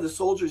 and one of the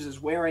soldiers is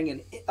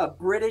wearing a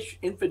British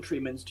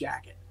infantryman's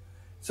jacket.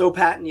 So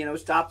Patton,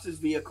 stops his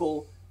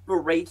vehicle,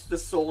 berates the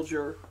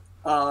soldier.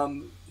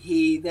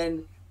 He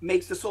then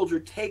makes the soldier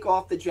take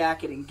off the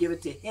jacket and give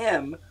it to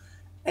him.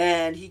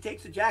 And he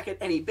takes the jacket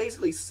and he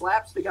basically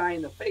slaps the guy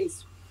in the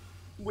face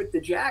with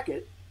the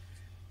jacket,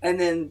 and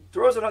then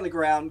throws it on the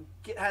ground,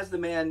 has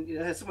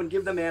someone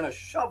give the man a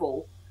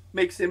shovel,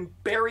 makes him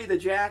bury the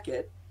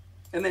jacket,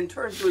 and then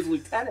turns to his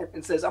lieutenant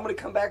and says, I'm going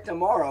to come back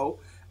tomorrow,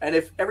 and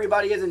if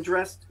everybody isn't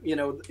dressed,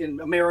 in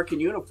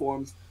American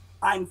uniforms,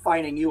 I'm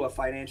fining you a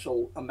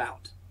financial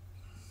amount.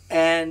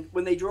 And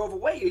when they drove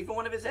away, even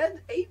one of his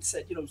aides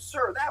said,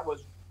 sir, that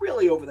was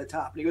really over the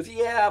top. And he goes,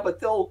 yeah, but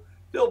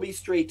they'll be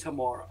straight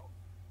tomorrow.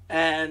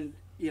 And,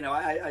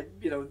 I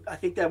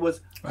think that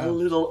was a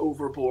little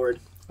overboard.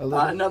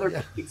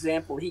 Another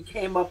example, he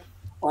came up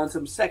on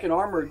some second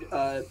armored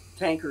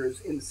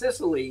tankers in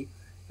Sicily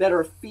that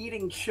are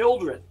feeding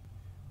children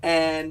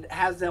and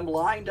has them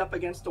lined up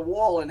against a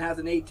wall and has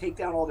an aide take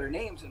down all their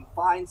names and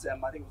fines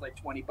them, I think it was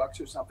like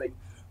 $20 or something,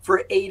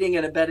 for aiding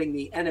and abetting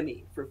the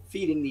enemy, for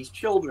feeding these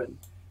children.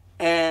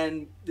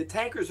 And the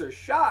tankers are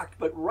shocked,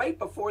 but right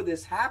before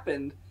this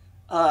happened,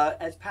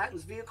 as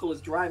Patton's vehicle is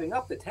driving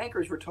up, the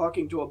tankers were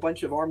talking to a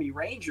bunch of Army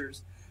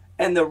Rangers,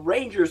 and the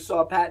Rangers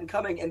saw Patton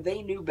coming, and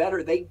they knew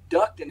better. They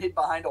ducked and hid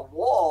behind a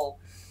wall,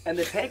 and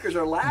the tankers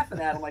are laughing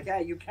at them like,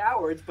 hey, you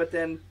cowards, but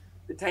then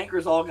the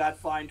tankers all got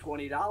fined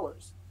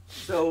 $20.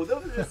 So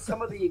those are just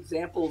some of the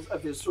examples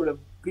of his sort of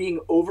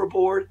being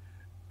overboard.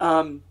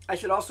 I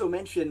should also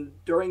mention,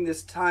 during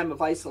this time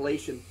of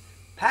isolation,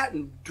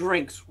 Patton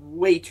drinks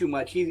way too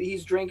much.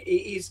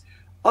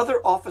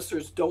 Other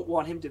officers don't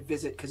want him to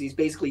visit because he's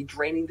basically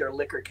draining their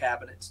liquor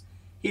cabinets.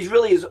 He's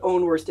really his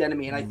own worst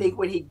enemy. And I think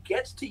when he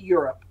gets to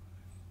Europe,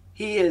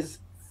 he has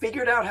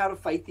figured out how to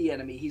fight the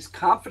enemy. He's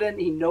confident.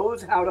 He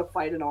knows how to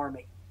fight an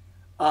army.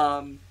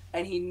 And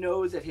he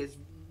knows that his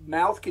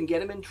mouth can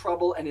get him in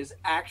trouble and his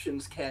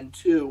actions can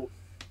too.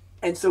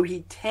 And so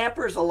he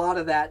tampers a lot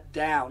of that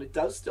down. It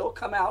does still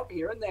come out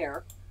here and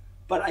there.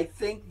 But I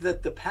think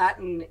that the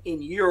Patton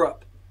in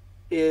Europe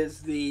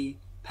is the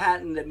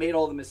Patton that made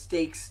all the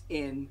mistakes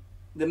in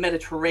the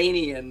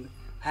Mediterranean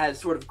has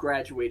sort of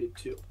graduated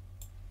too.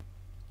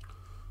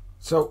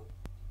 So,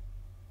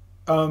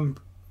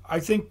 I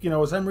think,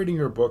 as I'm reading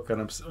your book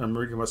and I'm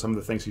reading about some of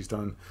the things he's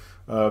done,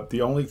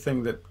 the only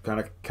thing that kind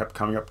of kept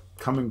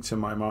coming to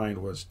my mind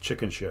was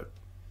chicken shit.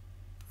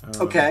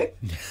 Okay.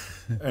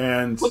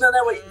 And well, no,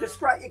 that way,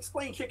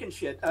 explain chicken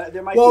shit.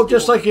 There might well, be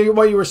just like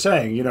what you were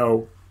saying,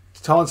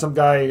 telling some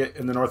guy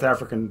in North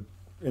Africa.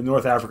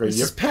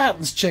 This is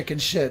Patton's chicken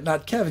shit,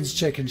 not Kevin's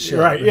chicken shit.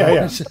 Right?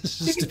 Yeah. Chicken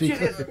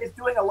shit is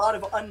doing a lot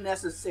of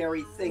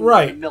unnecessary things.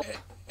 Right.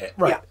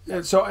 Right.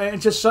 Yeah.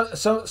 And just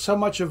so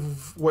much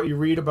of what you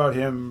read about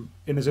him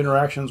in his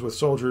interactions with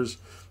soldiers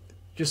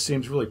just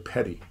seems really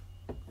petty.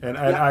 And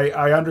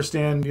I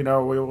understand, we're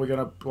going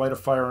to light a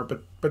fire,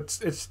 but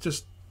it's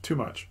just too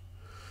much,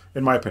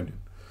 in my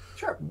opinion.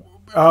 Sure.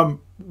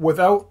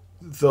 Without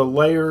the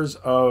layers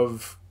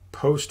of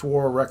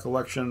post-war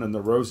recollection and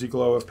the rosy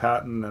glow of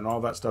Patton and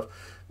all that stuff,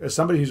 as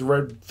somebody who's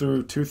read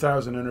through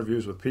 2,000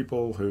 interviews with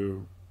people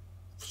who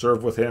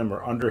served with him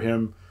or under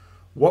him,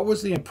 what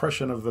was the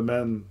impression of the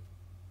men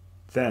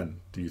then,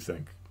 do you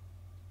think?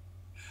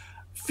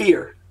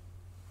 Fear.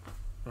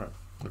 Right.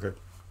 Okay.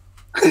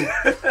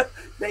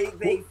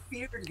 They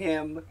feared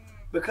him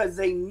because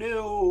they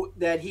knew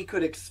that he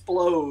could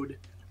explode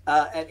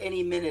at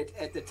any minute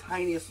at the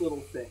tiniest little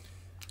thing.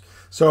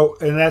 So,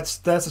 and that's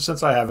the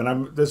sense I have, and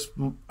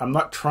I'm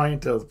not trying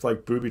to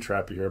like booby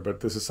trap you here, but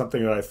this is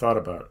something that I thought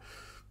about,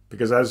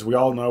 because as we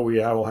all know,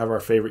 we all have our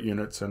favorite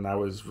units, and I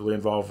was really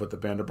involved with the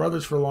Band of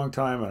Brothers for a long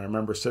time, and I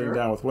remember sitting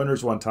down with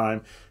Winters one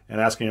time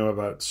and asking him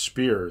about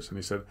spears, and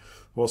he said,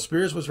 well,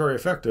 spears was very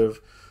effective,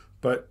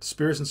 but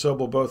spears and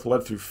Sobel both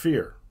led through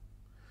fear.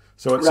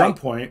 So at some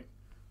point,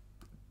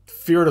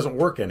 fear doesn't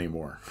work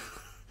anymore.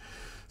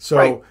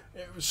 So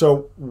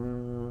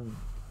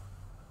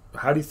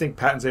how do you think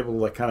Patton's able to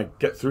like kind of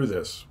get through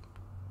this?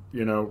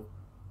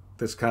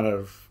 This kind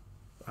of,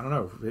 I don't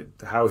know,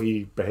 how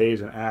he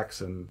behaves and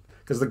acts, and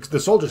because the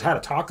soldiers had to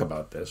talk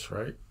about this,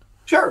 right?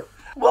 Sure.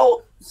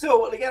 Well,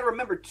 so you got to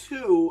remember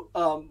too,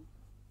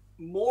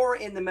 more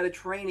in the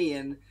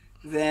Mediterranean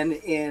than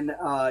in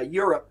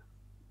Europe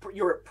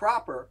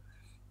proper.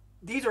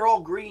 These are all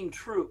green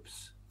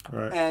troops,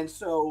 right. And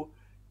so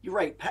you're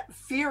right.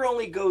 Fear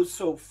only goes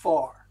so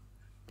far,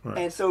 right.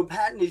 And so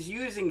Patton is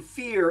using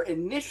fear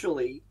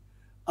initially.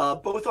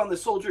 Both on the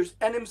soldiers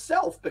and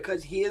himself,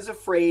 because he is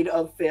afraid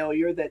of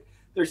failure, that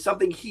there's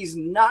something he's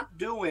not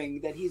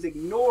doing, that he's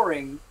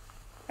ignoring,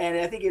 and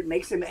I think it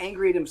makes him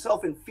angry at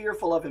himself and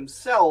fearful of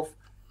himself,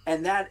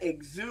 and that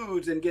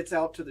exudes and gets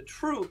out to the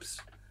troops.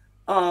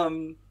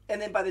 And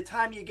then by the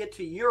time you get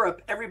to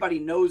Europe, everybody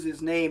knows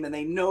his name, and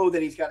they know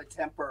that he's got a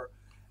temper,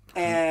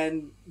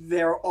 and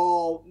they're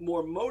all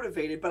more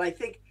motivated. But I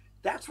think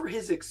that's where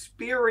his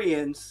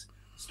experience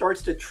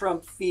starts to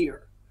trump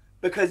fear.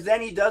 Because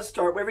then he does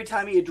start, every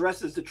time he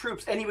addresses the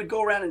troops, and he would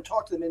go around and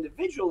talk to them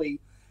individually,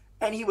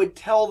 and he would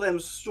tell them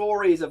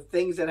stories of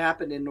things that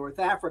happened in North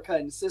Africa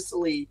and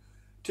Sicily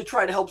to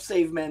try to help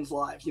save men's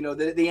lives. You know,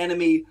 the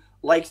enemy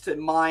likes to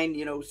mine,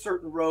 you know,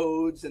 certain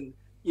roads, and,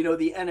 you know,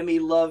 the enemy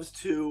loves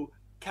to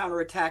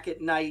counterattack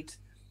at night.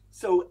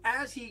 So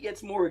as he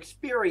gets more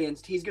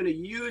experienced, he's going to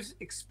use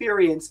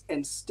experience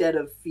instead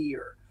of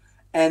fear.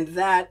 And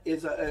that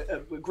is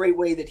a great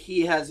way that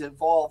he has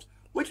evolved,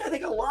 which I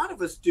think a lot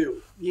of us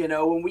do. You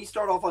know, when we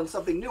start off on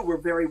something new, we're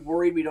very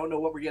worried. We don't know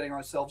what we're getting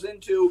ourselves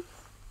into.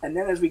 And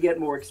then as we get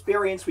more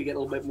experience, we get a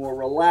little bit more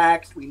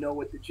relaxed. We know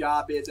what the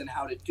job is and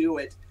how to do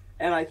it.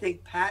 And I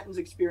think Patton's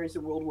experience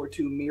in World War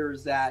II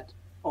mirrors that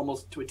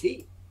almost to a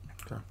T.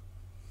 Okay.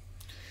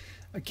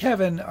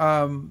 Kevin,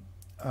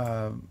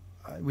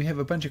 we have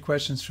a bunch of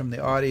questions from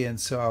the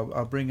audience, so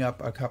I'll bring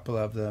up a couple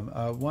of them.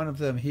 One of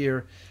them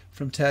here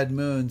from Ted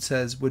Moon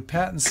says, would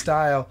Patton's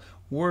style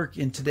work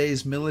in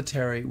today's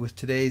military with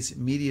today's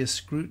media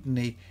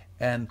scrutiny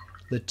and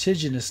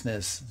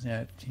litigiousness?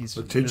 Yeah,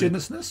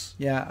 litigiousness?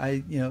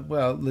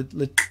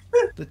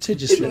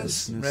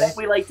 Litigiousness. Right?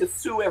 We like to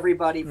sue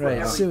everybody for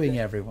everything. Suing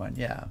everyone,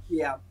 yeah.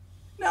 Yeah.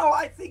 No,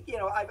 I think, you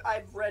know,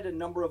 I've read a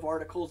number of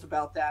articles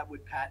about that.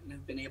 Would Patton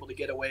have been able to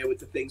get away with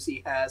the things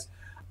he has?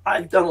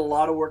 I've done a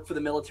lot of work for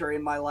the military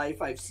in my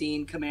life. I've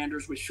seen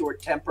commanders with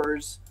short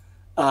tempers,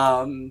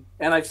 and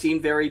I've seen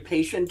very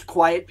patient,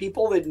 quiet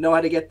people that know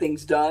how to get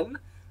things done.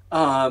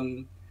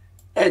 And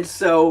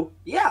so,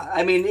 yeah,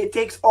 I mean, it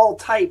takes all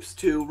types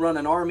to run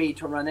an army,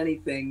 to run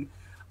anything.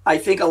 I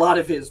think a lot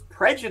of his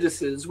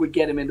prejudices would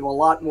get him into a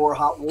lot more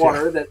hot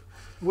water that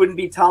wouldn't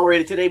be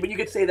tolerated today. But you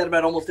could say that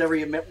about almost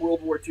every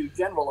World War II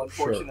general,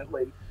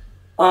 unfortunately.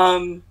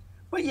 Sure.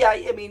 But yeah,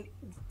 I mean,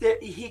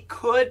 he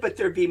could, but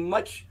there'd be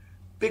much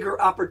bigger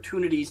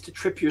opportunities to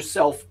trip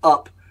yourself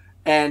up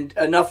and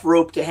enough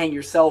rope to hang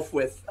yourself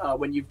with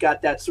when you've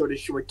got that sort of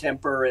short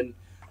temper and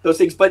those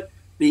things. But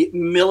the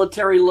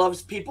military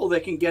loves people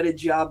that can get a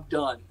job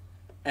done.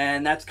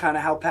 And that's kind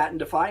of how Patton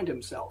defined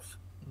himself.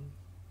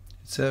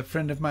 It's a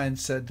friend of mine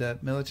said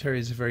that military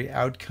is a very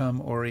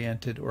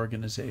outcome-oriented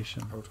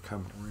organization.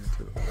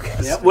 Outcome-oriented.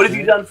 Yeah. What have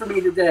you done for me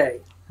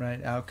today?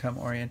 Right,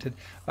 outcome-oriented.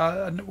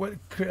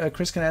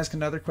 Chris, can I ask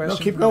another question?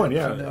 No, keep going.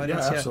 Yeah,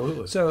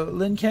 absolutely. So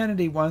Lynn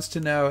Kennedy wants to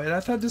know, and I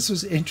thought this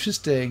was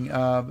interesting,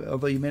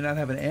 although you may not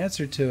have an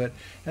answer to it.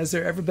 Has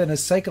there ever been a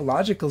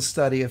psychological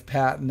study of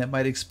Patton that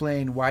might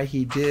explain why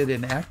he did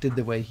and acted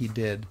the way he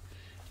did?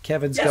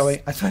 Kevin's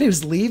going, I thought he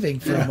was leaving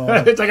for a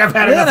moment. It's like, I've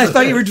had enough. I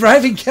thought you were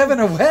driving Kevin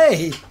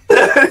away.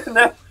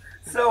 No.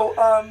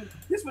 So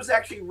this was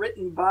actually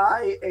written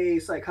by a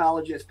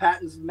psychologist,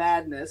 Patton's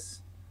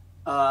Madness.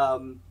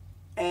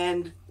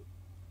 And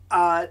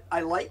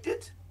I liked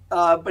it,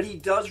 but he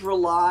does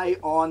rely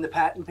on the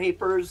Patton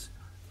papers.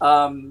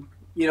 You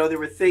know, there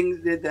were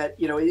things that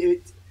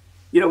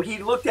he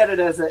looked at it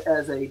as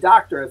a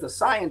doctor, as a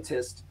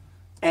scientist,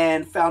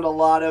 and found a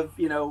lot of,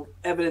 you know,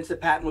 evidence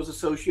that Patton was a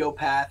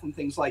sociopath and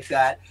things like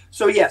that.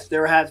 So yes,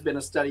 there has been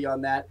a study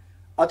on that.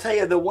 I'll tell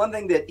you, the one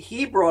thing that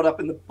he brought up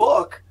in the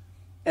book,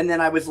 and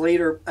then I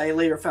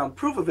later found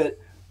proof of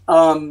it.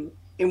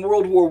 In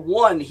World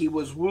War I, he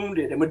was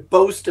wounded and would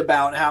boast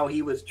about how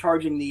he was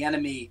charging the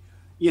enemy,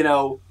 you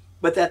know,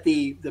 but that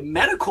the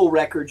medical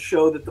records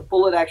show that the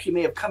bullet actually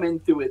may have come in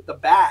through the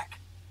back.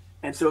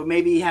 And so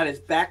maybe he had his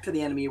back to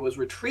the enemy, was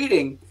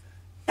retreating.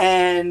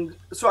 And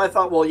so I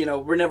thought, well, you know,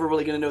 we're never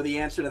really going to know the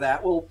answer to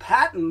that. Well,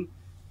 Patton,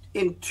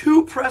 in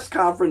 2 press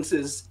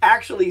conferences,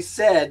 actually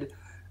said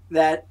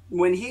that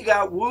when he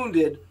got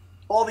wounded,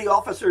 all the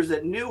officers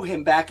that knew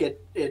him back at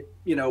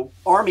you know,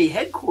 Army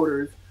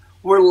headquarters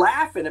were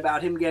laughing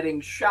about him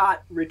getting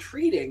shot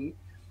retreating.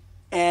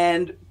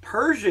 And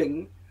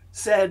Pershing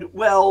said,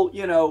 well,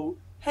 you know,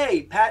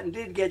 hey, Patton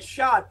did get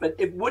shot, but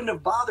it wouldn't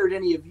have bothered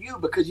any of you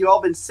because you all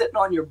been sitting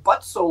on your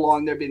butts so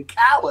long they've been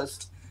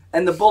calloused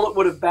and the bullet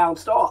would have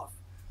bounced off.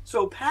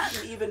 So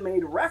Patton even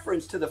made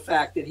reference to the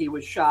fact that he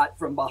was shot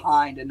from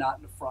behind and not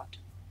in the front.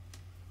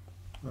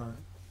 Right.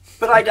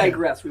 But I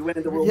digress. We went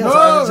into World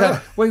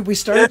War We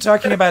started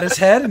talking about his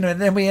head, and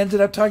then we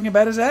ended up talking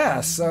about his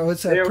ass. So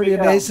it's a pretty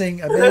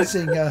amazing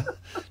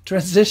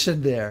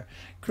transition there.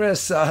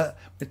 Chris,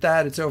 with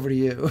that, it's over to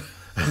you.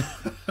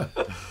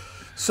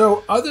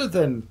 So other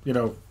than, you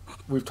know,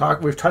 we've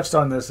touched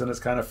on this, and it's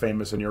kind of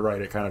famous, and you're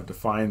right, it kind of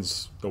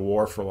defines the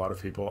war for a lot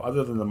of people.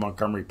 Other than the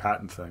Montgomery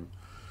Patton thing,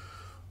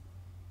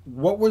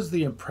 what was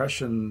the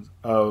impression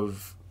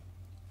of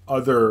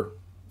other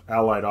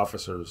Allied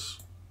officers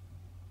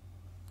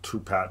to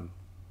Patton?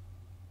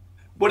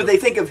 What did they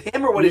think of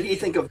him, or what did he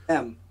think of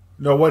them?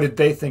 No, what did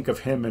they think of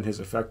him and his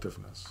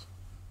effectiveness?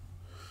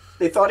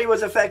 They thought he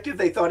was effective.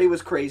 They thought he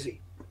was crazy.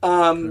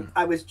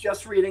 I was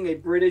just reading a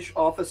British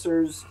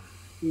officer's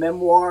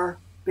memoir,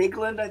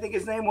 Bigland, I think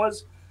his name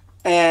was.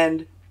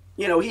 And,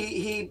 you know,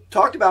 he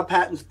talked about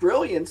Patton's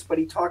brilliance, but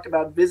he talked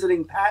about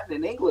visiting Patton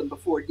in England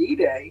before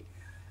D-Day.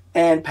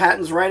 And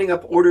Patton's writing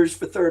up orders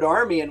for Third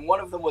Army, and one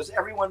of them was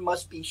everyone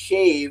must be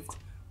shaved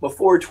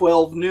before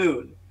 12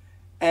 noon.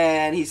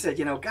 And he said,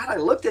 God, I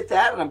looked at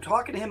that and I'm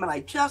talking to him and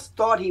I just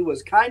thought he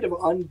was kind of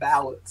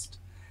unbalanced.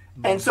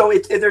 And so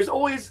there's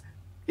always,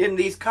 in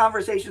these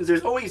conversations,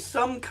 there's always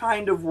some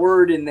kind of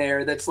word in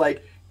there that's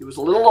like, he was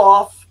a little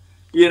off,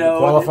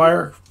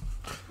 Qualifier?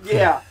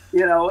 Yeah,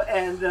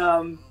 and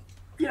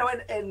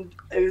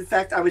in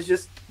fact, I was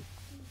just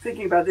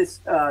thinking about this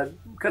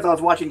because I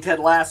was watching Ted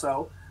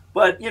Lasso.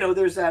 But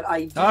there's that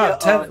idea.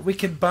 Ted, we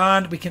can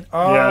bond. We can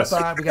all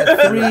bond. We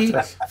got 3,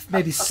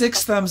 maybe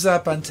 6 thumbs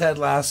up on Ted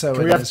Lasso.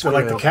 We have to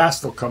the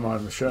cast will come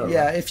on the show.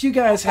 Yeah, if you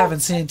guys haven't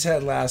seen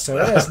Ted Lasso,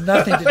 it has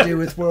nothing to do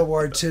with World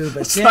War II.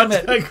 But damn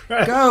it,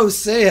 go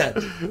see it.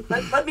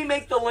 Let me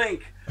make the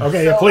link.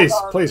 Okay,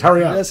 so, please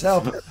hurry on. Just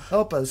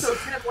help us. So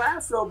Ted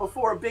Lasso,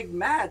 before a big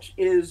match,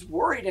 is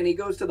worried, and he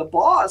goes to the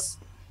boss,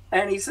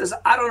 and he says,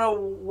 "I don't know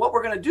what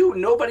we're gonna do.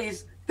 Nobody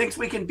thinks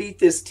we can beat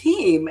this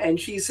team." And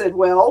she said,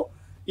 "Well,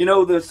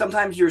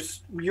 sometimes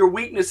your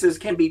weaknesses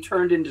can be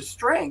turned into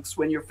strengths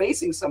when you're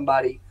facing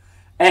somebody."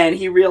 And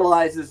he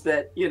realizes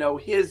that,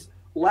 his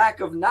lack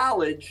of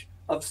knowledge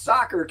of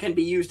soccer can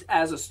be used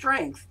as a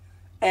strength.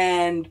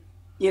 And,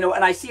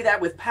 and I see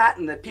that with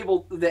Patton, that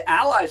the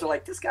allies are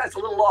like, this guy's a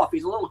little off.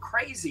 He's a little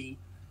crazy.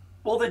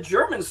 Well, the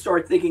Germans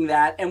start thinking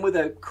that. And with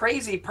a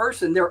crazy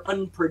person, they're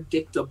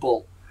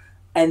unpredictable.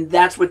 And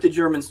that's what the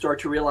Germans start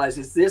to realize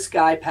is this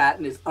guy,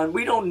 Patton,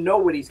 we don't know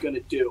what he's going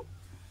to do.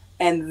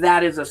 And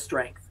that is a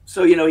strength.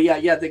 So,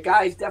 the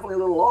guy's definitely a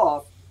little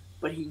off,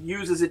 but he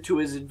uses it to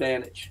his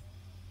advantage.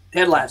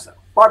 Ted Lasso,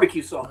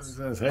 barbecue sauce.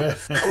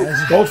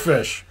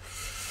 Goldfish.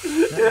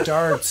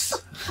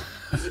 Darts.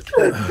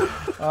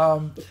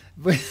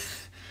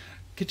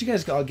 Could you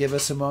guys all give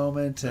us a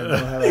moment and we'll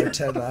have our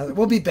Ted Lasso?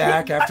 We'll be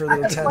back after a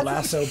little Ted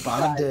Lasso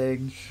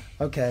bonding.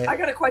 Okay. I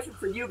got a question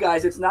for you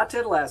guys. It's not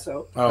Ted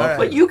Lasso, okay.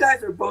 But you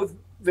guys are both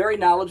very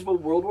knowledgeable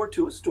World War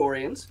II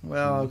historians.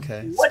 Well,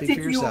 okay. What did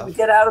you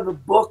get out of the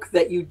book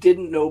that you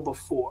didn't know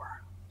before?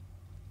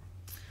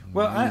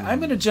 Well, I'm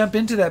going to jump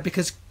into that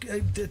because,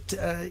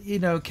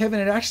 Kevin,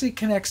 it actually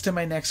connects to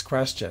my next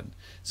question.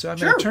 So I'm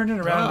going to turn it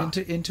around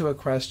into a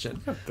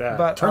question. Look at that.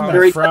 But, turn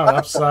that frown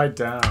upside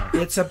down.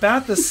 It's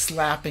about the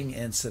slapping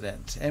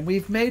incident. And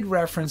we've made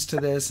reference to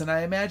this, and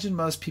I imagine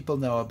most people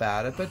know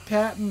about it. But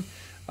Patton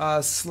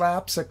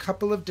slaps a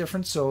couple of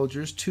different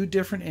soldiers, 2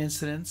 different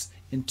incidents,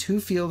 in 2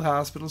 field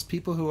hospitals,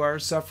 people who are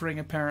suffering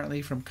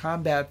apparently from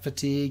combat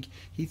fatigue.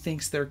 He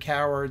thinks they're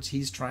cowards.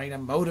 He's trying to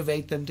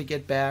motivate them to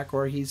get back,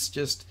 or he's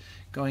just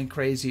going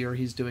crazy, or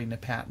he's doing the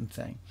Patton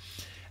thing.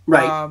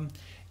 Right.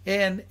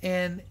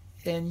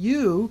 And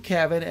you,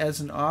 Kevin, as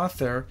an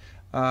author,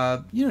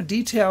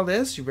 detail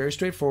this. You're very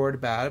straightforward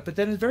about it. But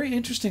then very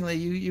interestingly,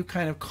 you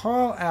kind of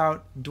call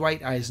out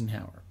Dwight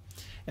Eisenhower.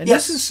 And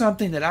yes. This is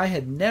something that I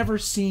had never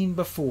seen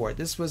before.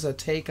 This was a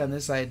take on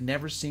this I had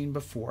never seen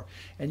before.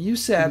 And you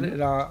said,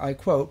 and I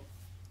quote,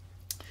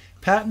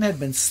 Patton had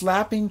been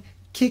slapping,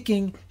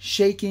 kicking,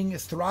 shaking,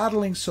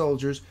 throttling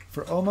soldiers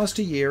for almost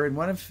a year,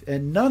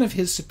 and none of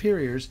his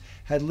superiors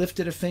had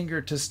lifted a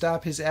finger to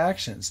stop his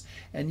actions.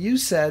 And you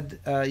said,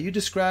 you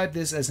described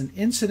this as an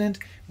incident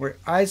where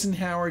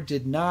Eisenhower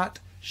did not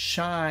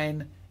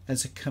shine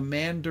as a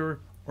commander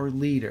or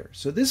leader.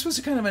 So this was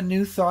kind of a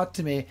new thought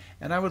to me,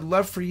 and I would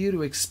love for you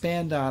to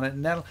expand on it,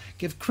 and that'll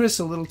give Chris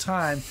a little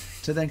time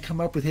to then come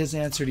up with his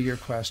answer to your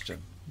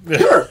question.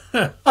 Sure.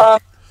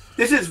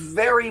 This is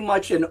very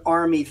much an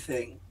Army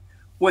thing.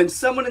 When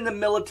someone in the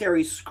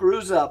military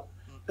screws up,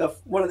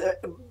 one of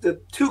the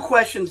 2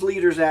 questions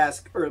leaders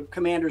ask or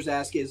commanders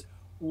ask is,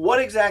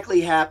 what exactly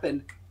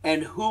happened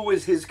and who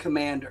was his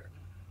commander?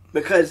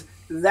 Because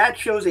that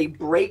shows a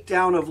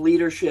breakdown of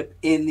leadership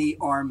in the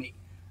Army.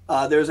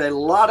 There's a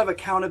lot of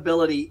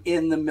accountability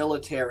in the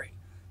military,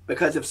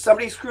 because if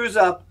somebody screws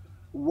up,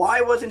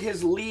 why wasn't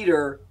his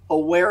leader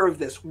aware of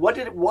this?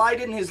 Why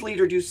didn't his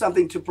leader do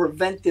something to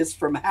prevent this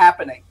from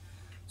happening?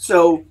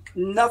 So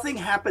nothing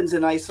happens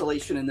in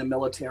isolation in the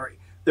military.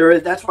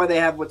 That's why they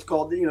have what's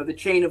called, the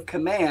chain of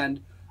command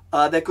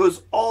that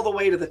goes all the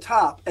way to the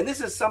top. And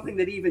this is something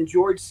that even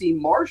George C.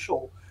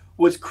 Marshall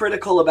was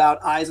critical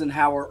about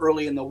Eisenhower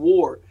early in the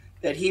war,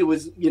 that he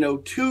was,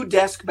 too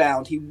desk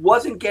bound. He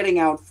wasn't getting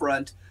out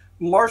front.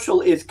 Marshall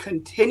is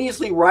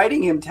continuously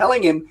writing him,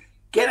 telling him,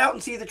 get out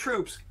and see the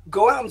troops,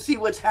 go out and see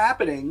what's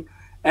happening.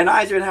 And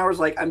Eisenhower's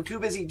like, I'm too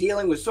busy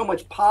dealing with so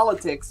much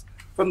politics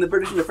from the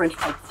British and the French,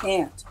 I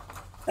can't.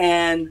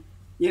 And,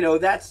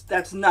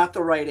 that's not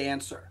the right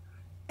answer.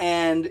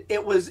 And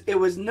it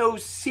was no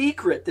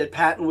secret that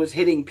Patton was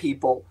hitting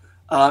people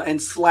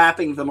and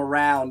slapping them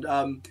around.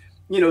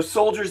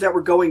 Soldiers that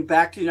were going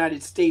back to the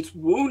United States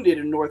wounded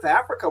in North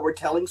Africa were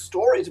telling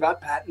stories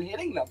about Patton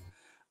hitting them.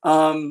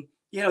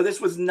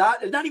 This was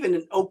not even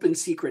an open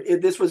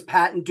secret. This was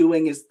Patton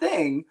doing his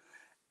thing.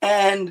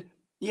 And,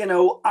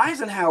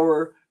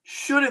 Eisenhower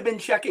should have been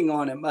checking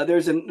on him.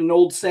 There's an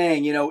old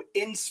saying,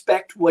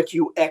 inspect what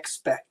you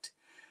expect.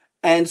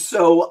 And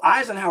so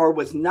Eisenhower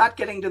was not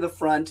getting to the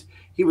front.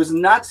 He was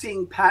not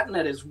seeing Patton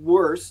at his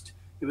worst.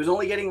 He was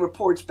only getting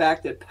reports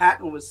back that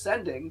Patton was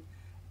sending.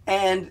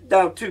 And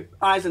now, to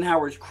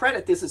Eisenhower's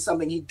credit, this is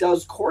something he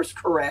does course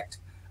correct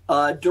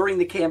during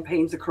the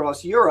campaigns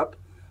across Europe.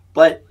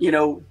 But,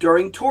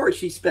 during Torch,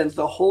 he spends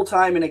the whole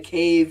time in a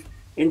cave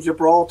in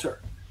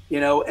Gibraltar,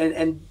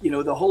 and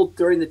the whole,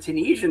 during the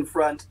Tunisian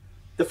front,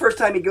 the first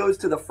time he goes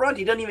to the front,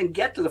 he doesn't even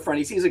get to the front.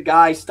 He sees a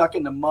guy stuck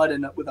in the mud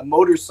with a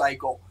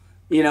motorcycle.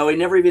 He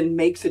never even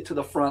makes it to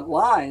the front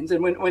lines.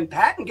 And when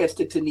Patton gets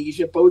to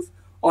Tunisia, both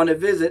on a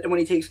visit and when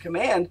he takes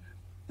command,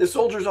 the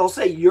soldiers all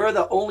say, "You're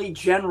the only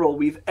general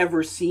we've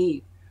ever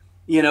seen."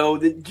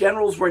 The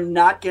generals were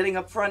not getting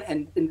up front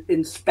and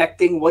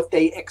inspecting what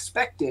they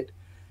expected.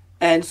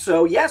 And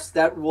so, yes,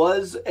 that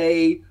was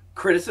a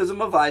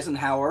criticism of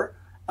Eisenhower.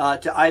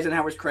 To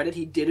Eisenhower's credit,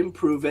 he did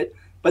improve it.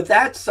 But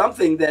that's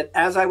something that,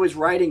 as I was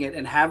writing it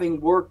and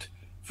having worked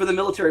for the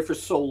military for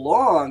so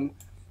long,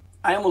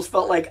 I almost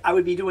felt like I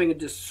would be doing a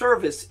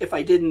disservice if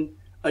I didn't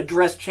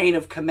address chain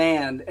of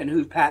command and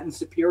who Patton's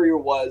superior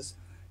was,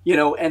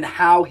 and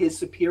how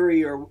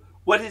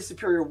what his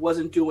superior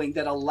wasn't doing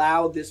that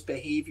allowed this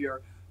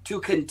behavior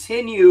to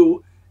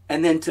continue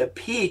and then to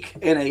peak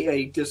in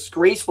a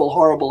disgraceful,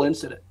 horrible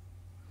incident.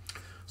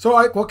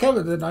 So,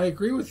 Kevin, then I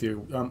agree with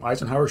you.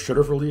 Eisenhower should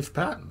have relieved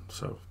Patton.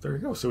 So there you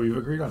go. So we've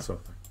agreed on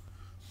something.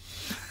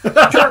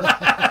 Sure.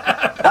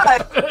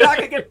 Not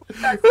gonna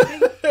get back to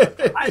me.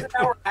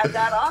 Eisenhower had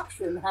that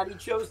option had he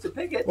chose to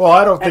pick it. Well,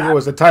 I don't think it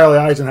was entirely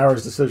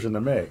Eisenhower's decision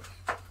to make.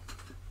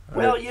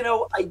 Well,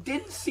 I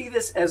didn't see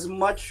this as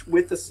much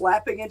with the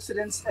slapping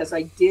incidents as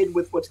I did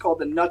with what's called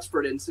the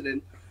Knutsford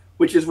incident,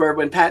 which is where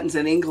when Patton's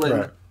in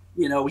England,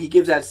 right, he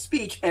gives that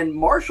speech, and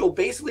Marshall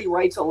basically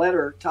writes a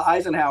letter to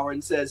Eisenhower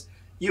and says,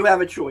 "You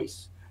have a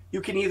choice. You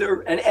can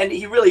either," and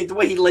he really, the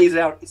way he lays it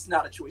out, it's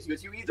not a choice. He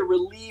goes, "You either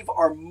relieve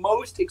our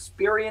most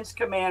experienced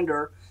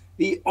commander,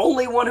 the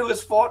only one who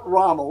has fought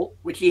Rommel,"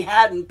 which he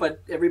hadn't,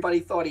 but everybody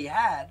thought he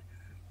had,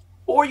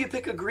 "or you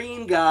pick a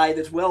green guy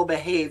that's well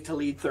behaved to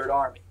lead Third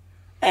Army."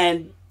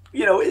 And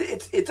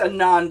it's a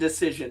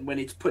non-decision when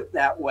it's put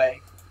that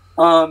way.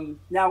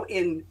 Now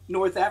in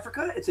North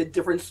Africa, it's a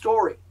different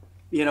story.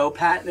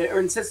 Patton, or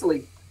in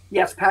Sicily,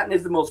 yes, Patton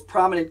is the most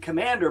prominent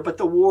commander, but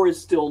the war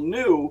is still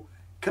new.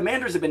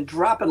 Commanders have been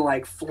dropping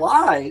like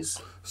flies,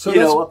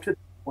 up to the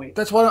point.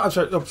 That's why I'm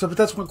sorry. But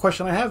that's one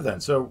question I have then.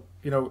 So,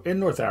 in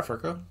North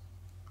Africa,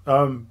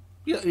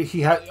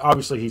 he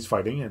obviously he's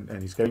fighting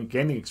and he's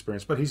gaining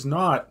experience, but he's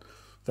not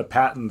the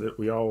Patton that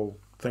we all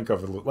think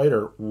of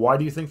later. Why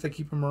do you think they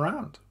keep him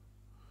around?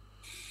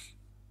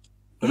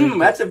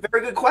 That's a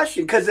very good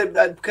question,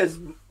 because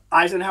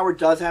Eisenhower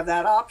does have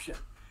that option,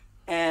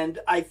 and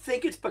I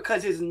think it's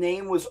because his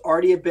name was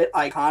already a bit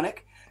iconic.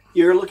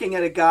 You're looking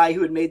at a guy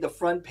who had made the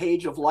front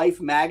page of Life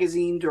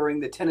magazine during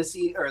the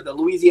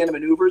Louisiana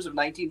maneuvers of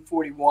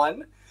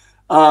 1941.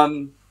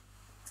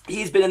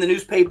 He's been in the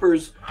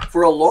newspapers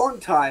for a long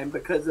time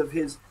because of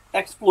his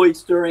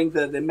exploits during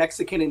the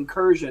Mexican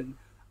incursion,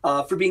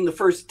 for being the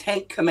first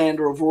tank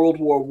commander of World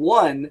War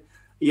I,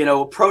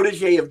 a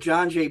protege of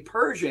John J.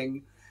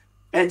 Pershing.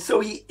 And so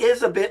he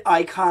is a bit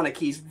iconic.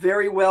 He's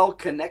very well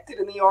connected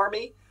in the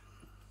Army.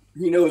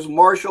 He knows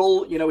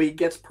Marshall, he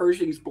gets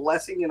Pershing's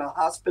blessing in a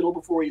hospital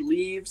before he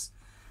leaves.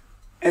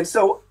 And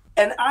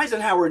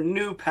Eisenhower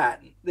knew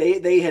Patton.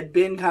 They had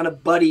been kind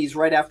of buddies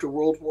right after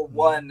World War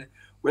I,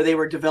 where they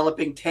were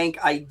developing tank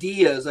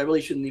ideas. I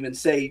really shouldn't even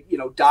say,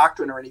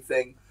 doctrine or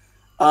anything.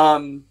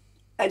 And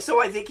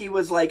so I think he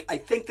was like, I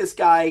think this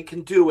guy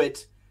can do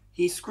it.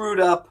 He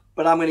screwed up,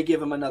 but I'm going to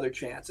give him another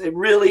chance. It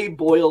really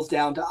boils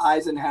down to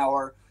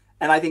Eisenhower.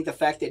 And I think the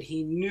fact that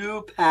he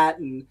knew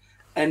Patton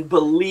and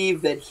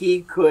believed that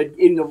he could,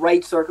 in the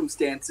right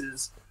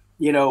circumstances,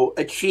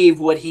 achieve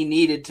what he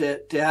needed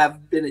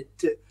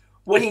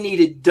what he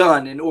needed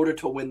done in order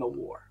to win the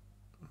war.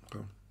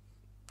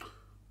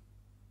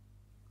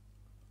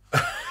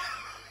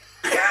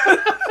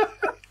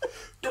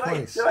 Did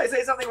I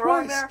say something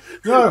wrong there?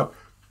 No.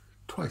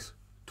 Twice.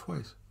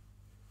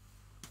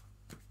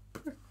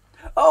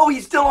 Oh,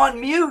 he's still on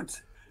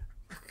mute.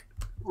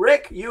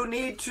 Rick, you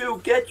need to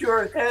get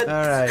your head.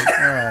 All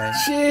right.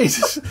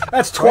 Jeez,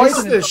 that's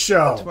twice in this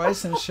show.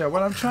 Twice in the show.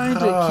 What I'm trying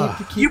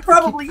to keep. You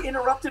probably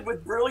interrupted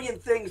with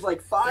brilliant things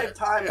like 5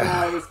 times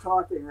while I was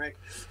talking, Rick.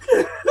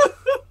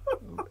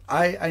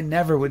 I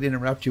never would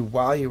interrupt you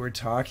while you were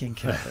talking,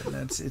 Kevin.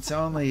 It's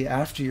only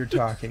after you're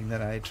talking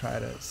that I try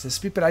to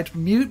speak. But I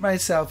mute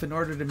myself in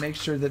order to make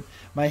sure that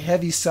my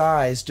heavy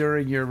sighs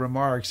during your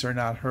remarks are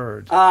not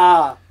heard.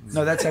 No,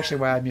 that's actually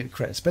why I mute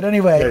Chris. But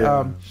anyway,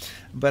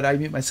 but I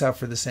mute myself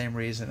for the same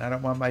reason. I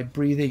don't want my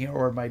breathing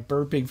or my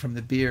burping from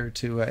the beer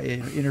to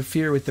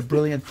interfere with the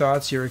brilliant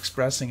thoughts you're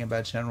expressing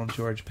about General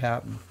George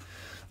Patton.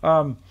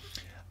 Patton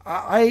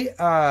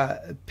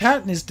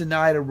is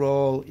denied a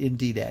role in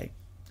D-Day.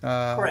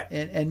 Correct.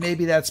 And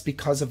maybe that's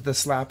because of the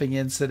slapping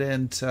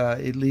incident,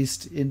 at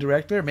least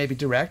indirectly or maybe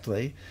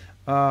directly.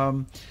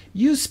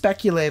 You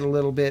speculate a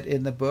little bit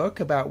in the book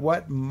about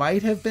what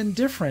might have been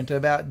different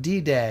about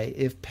D-Day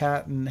if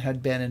Patton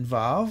had been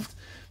involved.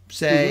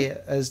 say,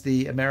 as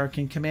the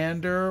American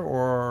commander,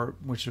 or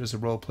which was a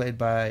role played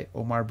by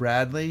Omar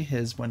Bradley,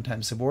 his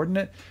one-time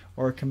subordinate,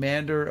 or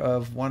commander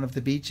of one of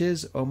the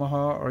beaches,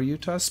 Omaha or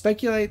Utah?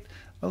 Speculate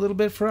a little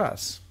bit for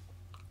us.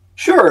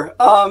 Sure.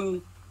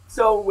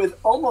 So with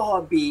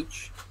Omaha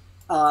Beach,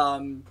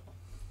 Patton,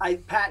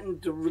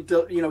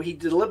 he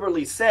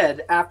deliberately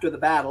said after the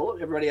battle,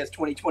 everybody has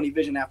 20/20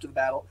 vision after the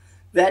battle,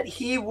 that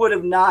he would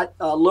have not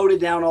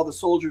loaded down all the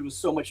soldiers with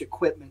so much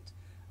equipment.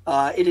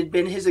 It had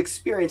been his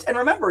experience. And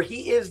remember,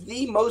 he is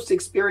the most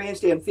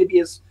experienced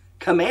amphibious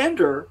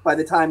commander by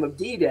the time of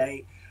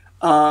D-Day.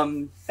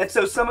 And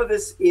so some of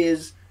this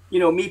is,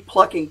 me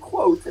plucking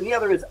quotes, and the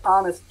other is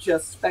honest,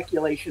 just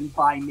speculation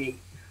by me.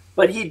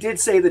 But he did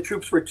say the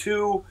troops were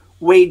too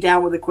weighed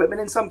down with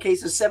equipment, in some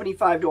cases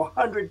 75 to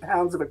 100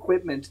 pounds of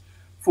equipment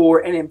for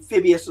an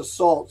amphibious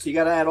assault. So you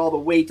got to add all the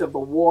weight of the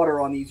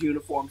water on these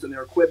uniforms and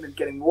their equipment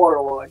getting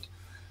waterlogged.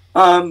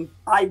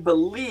 I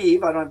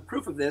believe, I don't have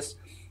proof of this,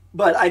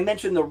 but I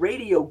mentioned the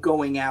radio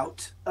going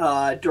out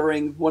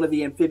during one of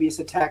the amphibious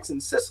attacks in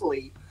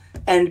Sicily,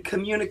 and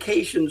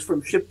communications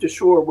from ship to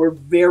shore were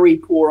very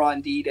poor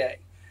on D-Day.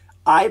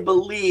 I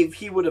believe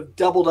he would have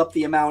doubled up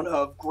the amount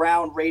of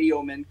ground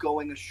radiomen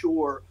going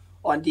ashore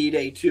on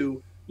D-Day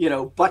to,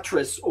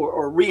 buttress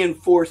or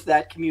reinforce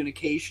that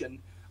communication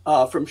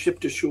from ship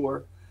to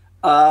shore.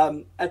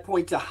 At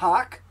Pointe du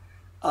Hoc,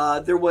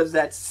 there was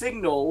that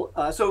signal.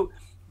 So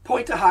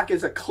Pointe du Hoc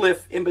is a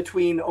cliff in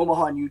between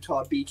Omaha and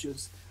Utah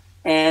beaches,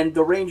 and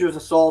the Rangers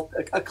assault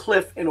a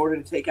cliff in order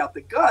to take out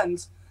the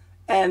guns.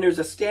 And there's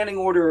a standing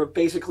order of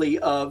basically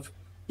of,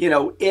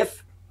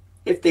 if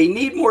they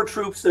need more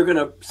troops, they're going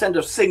to send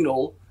a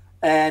signal.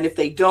 And if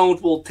they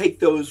don't, we'll take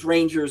those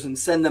Rangers and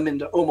send them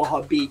into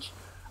Omaha Beach.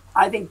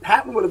 I think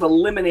Patton would have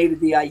eliminated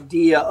the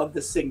idea of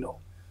the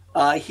signal.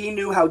 He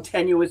knew how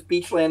tenuous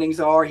beach landings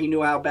are. He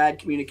knew how bad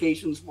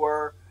communications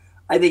were.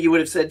 I think he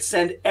would have said,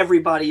 send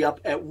everybody up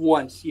at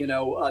once.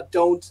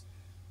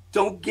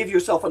 Don't give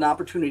yourself an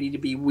opportunity to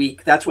be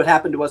weak. That's what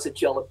happened to us at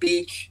Jello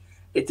Beach.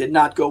 It did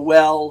not go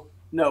well.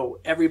 No,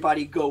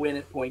 everybody go in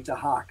at Pointe du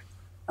Hoc.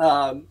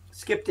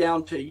 Skip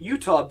down to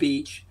Utah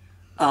Beach.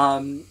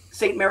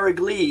 St.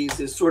 Mary-Glees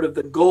is sort of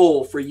the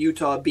goal for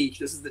Utah Beach.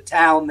 This is the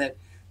town that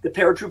the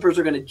paratroopers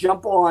are going to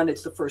jump on.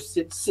 It's the first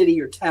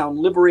city or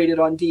town liberated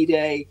on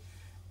D-Day.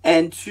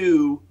 And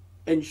to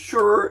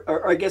ensure,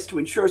 to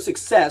ensure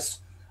success,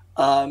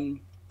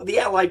 the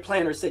Allied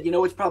planner said,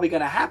 what's probably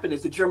going to happen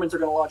is the Germans are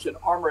going to launch an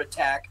armor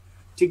attack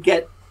to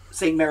get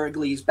St.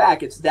 Mary-Glees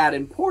back. It's that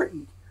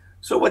important.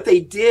 So what they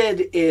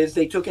did is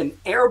they took an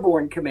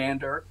airborne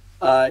commander,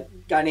 a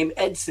guy named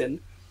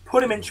Edson,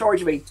 put him in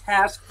charge of a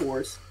task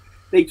force.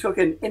 They took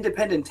an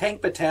independent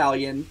tank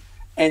battalion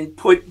and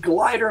put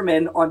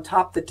glidermen on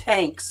top of the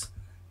tanks,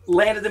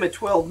 landed them at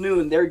 12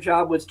 noon. Their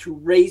job was to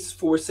race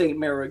for St.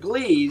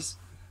 Mary-Glees,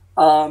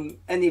 and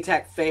the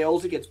attack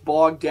fails. It gets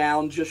bogged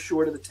down just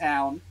short of the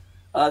town.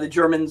 The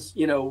Germans,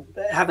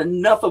 have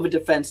enough of a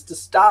defense to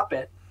stop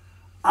it.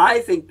 I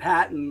think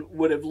Patton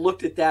would have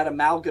looked at that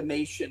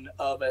amalgamation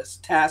of a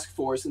task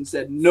force and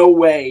said, no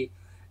way,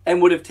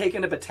 and would have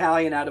taken a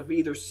battalion out of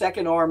either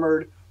 2nd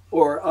Armored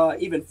or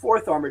even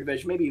 4th Armored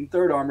Division, maybe even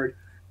 3rd Armored,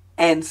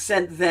 and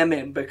sent them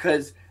in,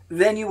 because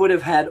then you would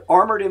have had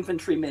armored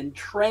infantrymen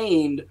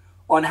trained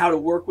on how to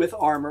work with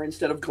armor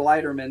instead of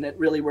glidermen that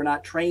really were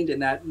not trained in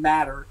that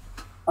matter.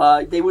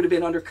 They would have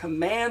been under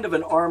command of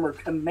an armor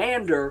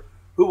commander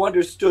who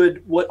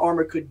understood what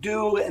armor could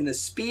do and the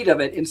speed of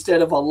it,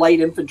 instead of a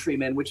light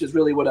infantryman, which is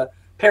really what a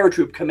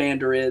paratroop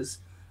commander is.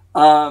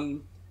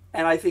 And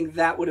I think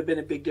that would have been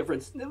a big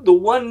difference. The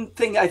one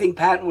thing I think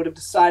Patton would have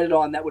decided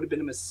on that would have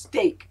been a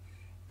mistake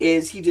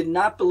is he did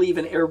not believe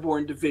in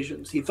airborne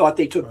divisions. He thought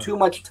they took too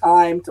much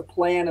time to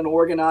plan and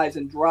organize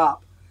and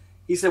drop.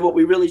 He said what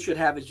we really should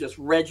have is just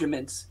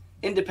regiments,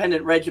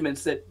 independent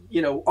regiments that,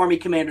 Army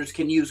commanders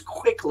can use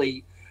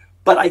quickly.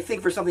 But I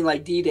think for something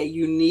like D-Day,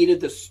 you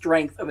needed the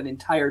strength of an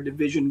entire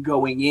division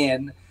going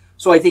in.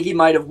 So I think he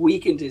might have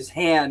weakened his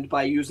hand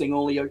by using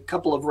only a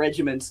couple of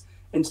regiments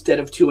instead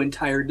of 2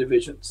 entire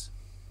divisions.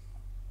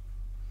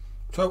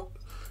 So,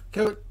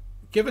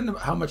 given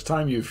how much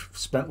time you've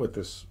spent with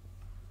this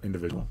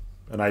individual,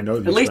 and I know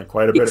you spent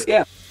quite a bit.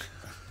 Yeah.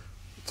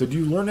 Did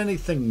you learn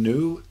anything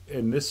new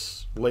in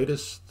this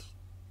latest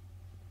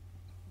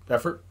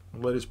effort,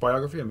 latest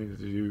biography? I mean,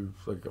 did you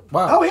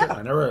wow? Oh, yeah.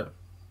 I never.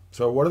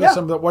 So what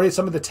are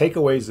some of the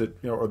takeaways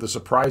that or the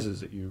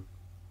surprises that you?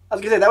 I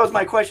was gonna say that was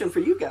my question for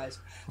you guys.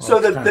 So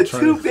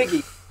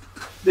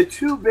the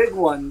two big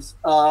ones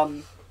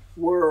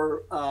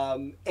were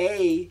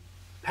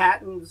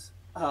Patton's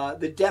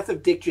the death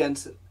of Dick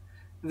Jensen.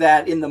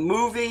 That in the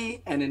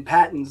movie and in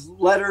Patton's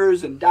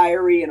letters and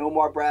diary and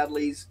Omar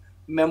Bradley's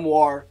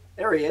memoir,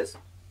 there he is.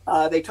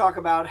 They talk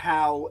about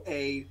how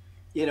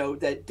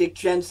that Dick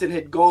Jensen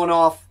had gone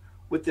off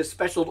with this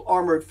special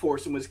armored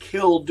force and was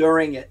killed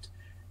during it.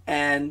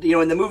 And,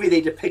 in the movie,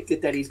 they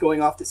depicted that he's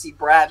going off to see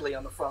Bradley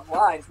on the front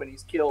lines when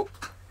he's killed.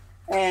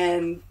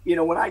 And,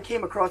 when I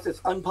came across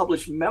this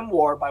unpublished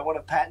memoir by one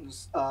of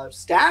Patton's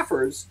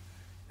staffers,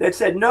 that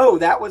said, no,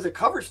 that was a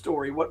cover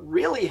story. What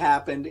really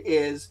happened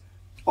is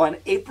on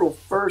April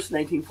 1st,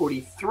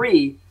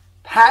 1943,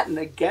 Patton,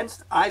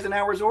 against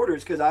Eisenhower's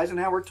orders, because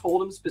Eisenhower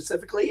told him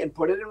specifically and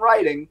put it in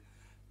writing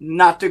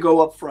not to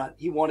go up front.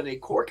 He wanted a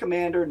corps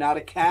commander, not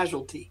a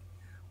casualty.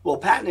 Well,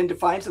 Patton, in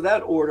defiance of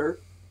that order,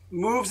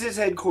 moves his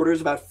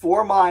headquarters about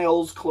 4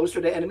 miles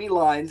closer to enemy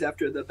lines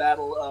after the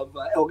Battle of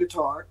El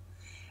Guitar.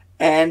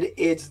 And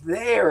it's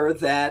there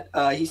that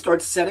he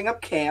starts setting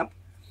up camp,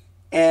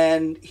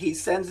 and he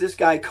sends this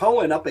guy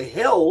Cohen up a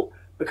hill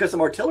because some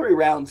artillery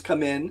rounds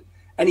come in,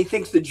 and he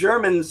thinks the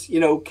Germans,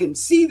 can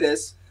see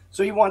this.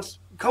 So he wants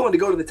Cohen to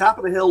go to the top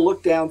of the hill,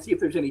 look down, see if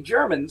there's any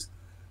Germans.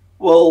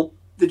 Well,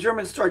 the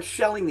Germans start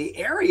shelling the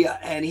area,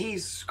 and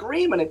he's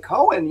screaming at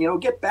Cohen,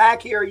 get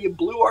back here. You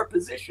blew our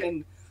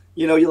position.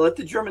 You let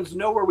the Germans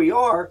know where we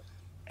are.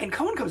 And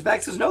Cohen comes back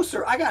and says, no,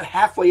 sir, I got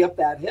halfway up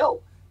that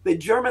hill. The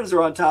Germans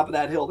are on top of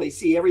that hill. They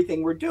see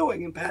everything we're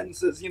doing. And Patton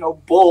says,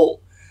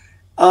 bull.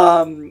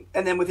 And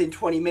then within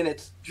 20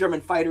 minutes,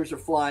 German fighters are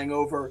flying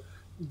over,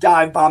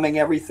 dive bombing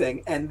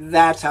everything. And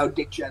that's how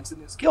Dick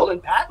Jensen is killed.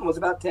 And Patton was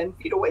about 10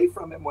 feet away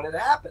from him when it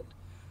happened.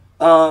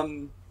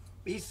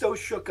 He's so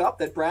shook up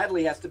that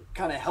Bradley has to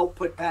kind of help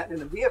put Patton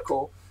in a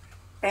vehicle.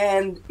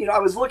 And, I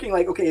was looking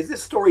like, okay, is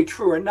this story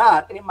true or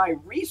not? And in my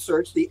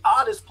research, the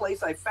oddest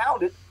place I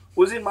found it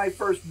was in my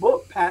first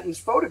book, Patton's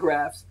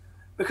Photographs,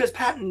 because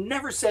Patton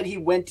never said he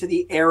went to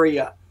the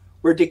area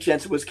where Dick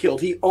Jensen was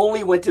killed. He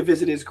only went to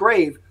visit his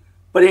grave.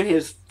 But in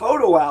his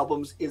photo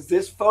albums is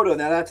this photo.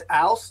 Now, that's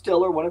Al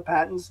Stiller, one of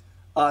Patton's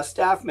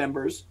staff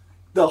members.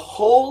 The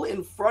hole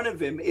in front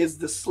of him is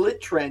the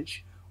slit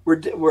trench where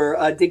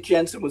Dick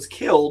Jensen was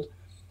killed.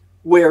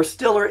 Where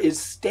Stiller is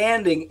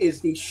standing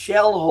is the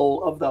shell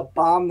hole of the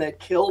bomb that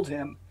killed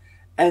him.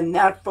 And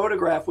that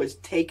photograph was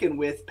taken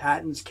with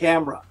Patton's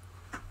camera.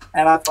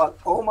 And I thought,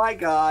 oh my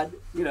God,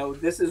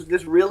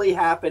 this really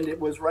happened. It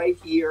was right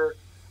here.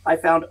 I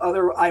found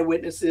other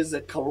eyewitnesses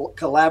that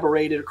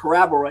corroborated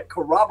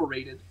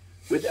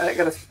with, I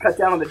got to cut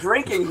down on the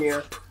drinking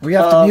here. We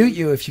have to mute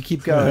you if you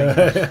keep going.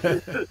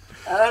 And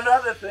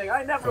another thing,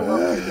 I never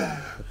loved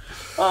that.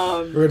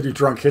 We're going to do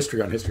drunk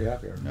history on History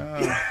Happy Hour. No,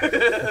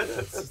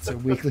 it's a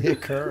weekly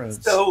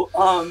occurrence. So,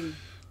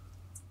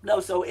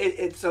 so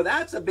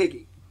that's a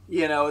biggie.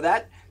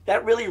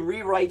 That really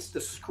rewrites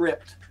the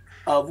script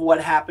of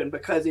what happened,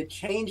 because it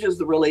changes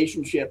the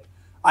relationship,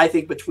 I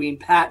think, between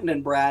Patton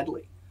and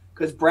Bradley,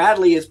 because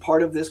Bradley is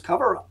part of this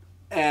cover-up.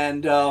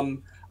 And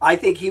I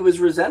think he was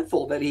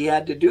resentful that he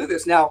had to do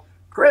this. Now,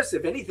 Chris,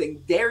 if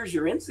anything, there's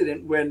your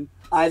incident when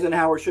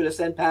Eisenhower should have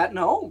sent Patton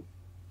home.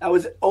 That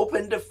was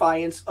open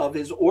defiance of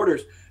his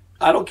orders.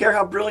 I don't care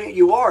how brilliant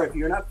you are. If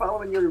you're not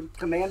following your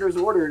commander's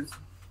orders,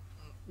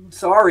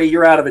 sorry,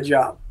 you're out of a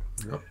job.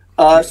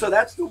 Yep. So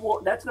that's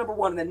number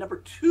one. And then number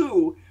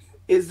two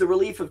is the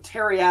relief of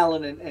Terry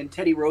Allen and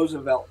Teddy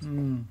Roosevelt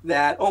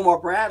that Omar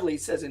Bradley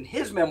says in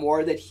his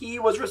memoir that he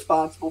was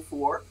responsible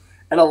for,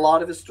 and a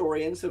lot of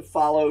historians have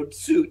followed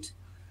suit.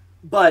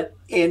 But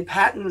in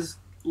Patton's,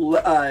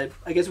 I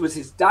guess it was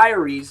his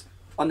diaries,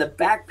 on the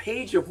back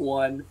page of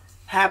one,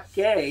 Hap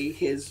Gay,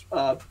 his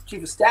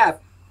chief of staff,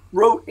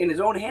 wrote in his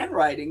own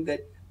handwriting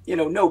that,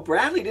 no,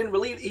 Bradley didn't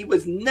relieve, he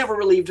was never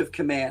relieved of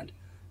command.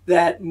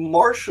 That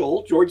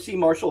Marshall, George C.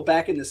 Marshall,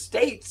 back in the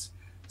States,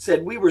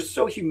 said, we were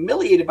so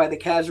humiliated by the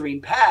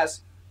Kasserine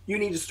Pass, you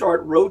need to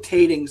start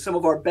rotating some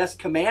of our best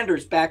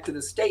commanders back to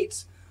the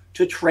States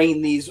to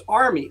train these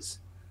armies.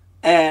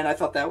 And I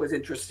thought that was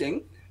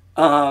interesting.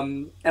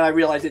 And I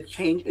realized it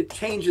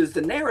changes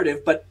the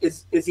narrative, but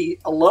is he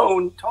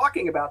alone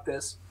talking about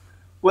this?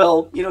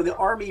 Well, the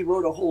Army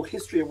wrote a whole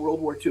history of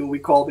World War II we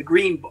call the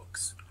Green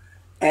Books.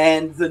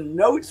 And the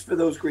notes for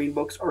those Green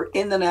Books are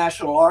in the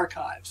National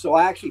Archives. So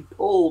I actually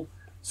pulled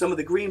some of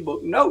the Green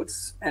Book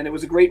notes, and it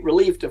was a great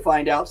relief to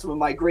find out some of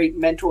my great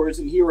mentors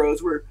and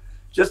heroes were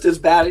just as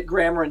bad at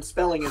grammar and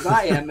spelling as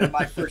I am in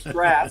my first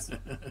drafts.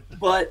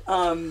 But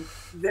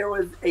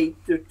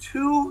the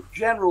two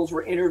generals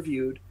were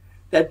interviewed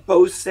that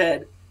both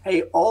said,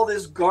 hey, all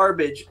this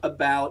garbage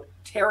about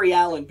Terry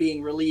Allen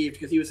being relieved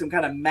because he was some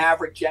kind of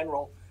maverick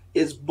general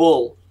is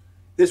bull.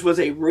 This was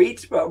a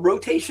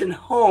rotation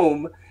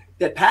home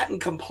that Patton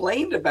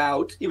complained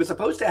about. It was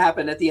supposed to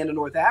happen at the end of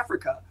North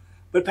Africa.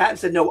 But Patton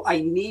said, no, I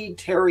need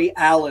Terry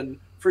Allen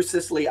for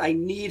Sicily. I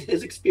need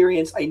his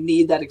experience. I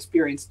need that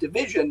experienced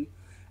division.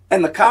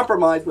 And the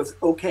compromise was,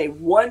 okay,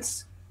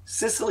 once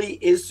Sicily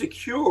is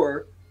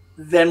secure,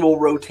 then we'll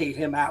rotate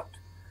him out.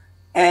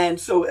 And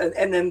so,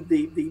 and then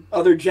the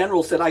other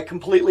general said, I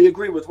completely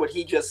agree with what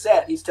he just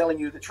said. He's telling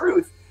you the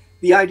truth.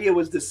 The idea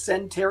was to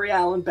send Terry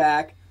Allen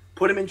back,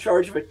 put him in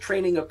charge of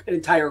training an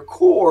entire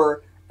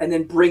corps, and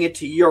then bring it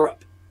to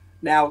Europe.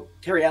 Now,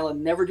 Terry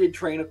Allen never did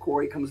train a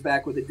corps. He comes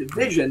back with a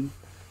division.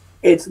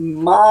 It's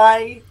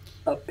my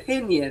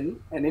opinion,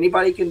 and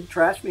anybody can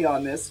trash me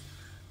on this,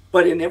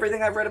 but in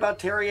everything I've read about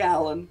Terry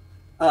Allen,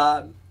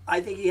 I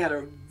think he had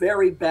a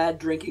very bad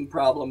drinking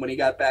problem when he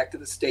got back to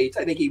the States.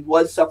 I think he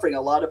was suffering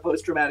a lot of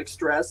post-traumatic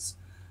stress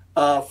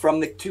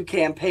from the two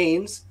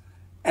campaigns.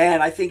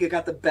 and I think it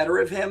got the better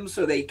of him,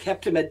 so they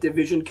kept him at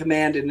division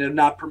command and did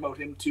not promote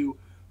him to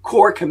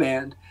corps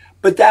command.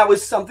 But that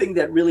was something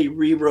that really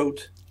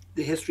rewrote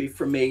the history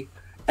for me.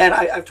 And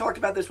I've talked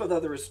about this with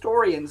other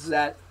historians,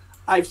 that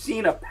I've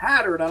seen a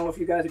pattern. I don't know if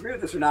you guys agree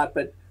with this or not,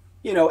 but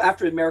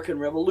after the American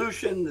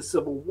Revolution, the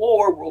Civil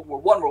War, World War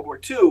I, World War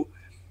II,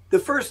 the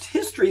first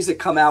histories that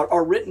come out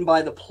are written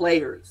by the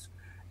players,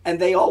 and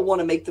they all want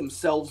to make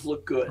themselves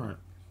look good. Right.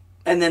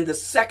 And then the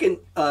second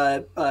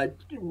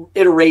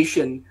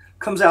iteration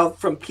comes out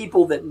from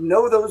people that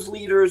know those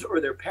leaders, or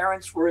their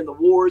parents were in the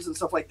wars and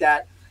stuff like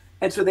that.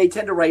 And so they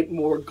tend to write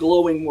more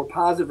glowing, more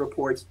positive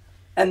reports.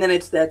 And then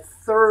it's that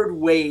third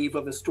wave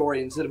of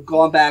historians that have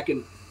gone back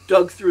and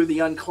dug through the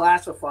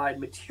unclassified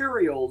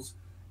materials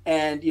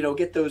and,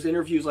 get those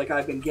interviews like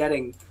I've been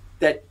getting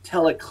that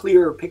tell a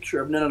clearer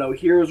picture of, no,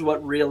 here's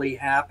what really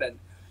happened.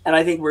 And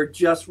I think we're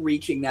just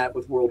reaching that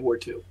with World War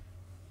II.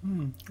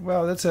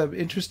 Well, that's an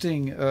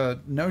interesting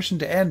notion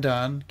to end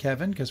on,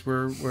 Kevin, because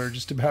we're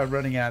just about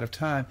running out of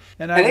time.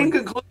 And in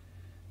conclusion,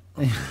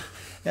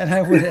 and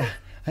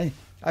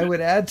I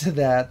would add to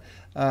that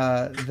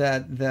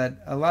that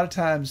a lot of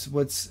times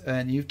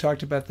and you've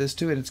talked about this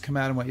too, and it's come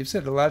out in what you've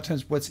said. A lot of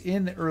times, what's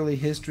in the early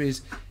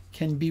histories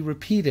can be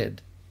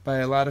repeated by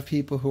a lot of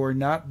people who are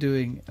not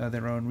doing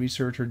their own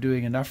research or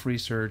doing enough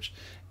research,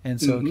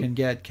 and so can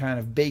get kind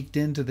of baked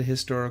into the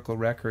historical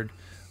record,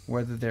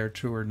 whether they're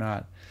true or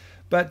not.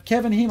 But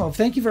Kevin Hymel,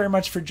 thank you very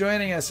much for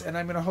joining us, and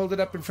I'm going to hold it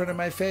up in front of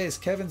my face.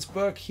 Kevin's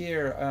book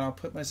here, and I'll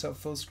put myself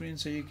full screen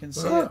so you can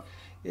see it,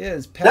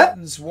 is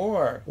Patton's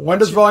War. When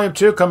does Volume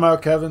 2 come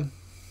out, Kevin?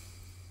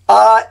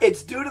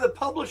 It's due to the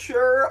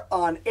publisher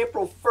on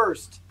April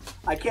 1st.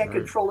 I can't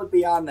control it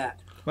beyond that.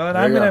 Well, and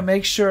I'm going to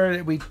make sure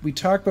that we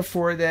talk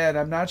before that.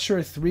 I'm not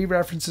sure 3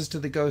 references to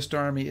the Ghost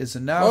Army is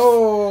enough.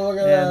 Oh, look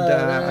at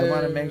that. And I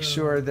want to make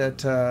sure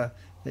that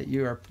that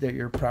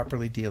you're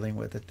properly dealing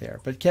with it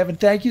there. But Kevin,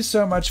 thank you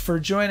so much for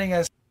joining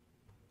us.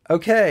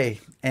 Okay,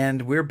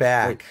 and we're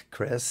back,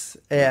 Chris,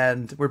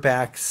 and we're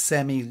back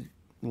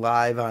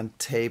semi-live on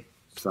tape.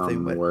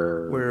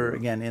 Somewhere. We're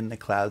again in the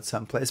cloud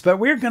someplace, but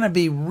we're going to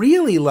be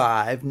really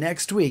live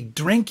next week,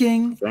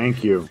 drinking.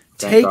 Thank you.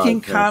 Taking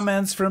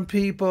comments from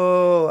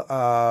people,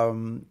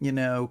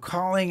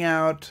 calling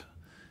out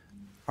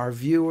our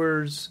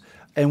viewers.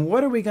 And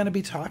what are we going to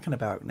be talking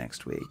about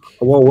next week?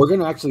 Well, we're going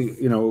to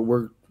actually,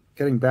 we're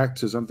getting back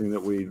to something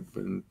that we've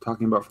been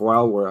talking about for a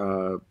while.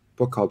 We're a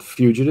book called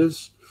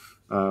Fugitives,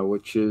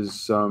 which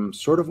is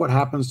sort of what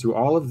happens to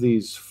all of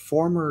these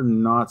former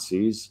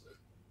Nazis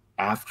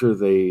after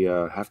they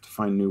have to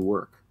find new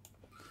work.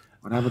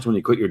 What happens when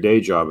you quit your day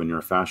job and you're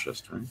a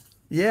fascist, right?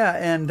 Yeah,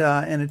 and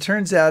it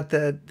turns out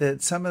that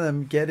some of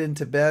them get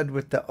into bed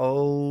with the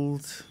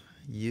old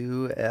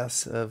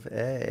US of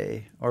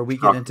A, or we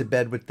get into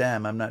bed with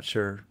them. I'm not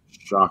sure.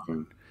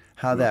 Shocking.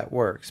 How that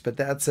works, but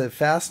that's a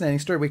fascinating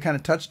story. We kind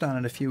of touched on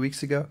it a few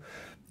weeks ago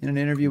in an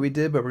interview we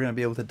did, but we're going to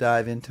be able to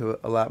dive into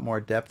a lot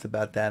more depth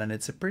about that, and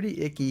it's a pretty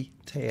icky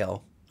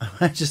tale.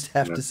 I just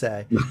have to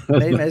say.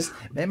 Maybe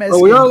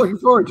we are looking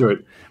forward to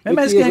it. Maybe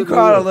my skin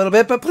crawled a little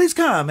bit, but please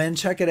come and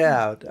check it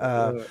out.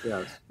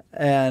 Yes.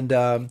 And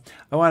I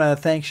want to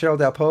thank Cheryl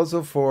Del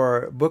Pozo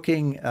for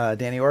booking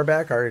Danny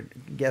Orbach, our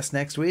guest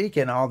next week,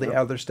 and all the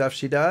other stuff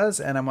she does.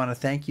 And I want to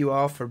thank you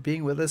all for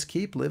being with us.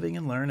 Keep living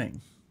and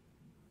learning.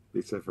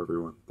 Be safe,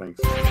 everyone.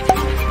 Thanks.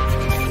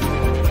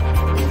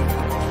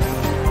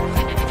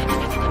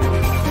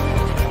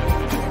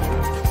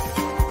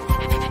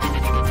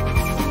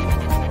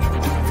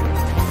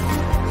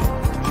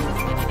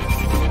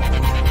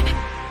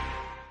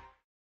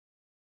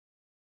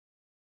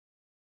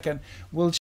 We'll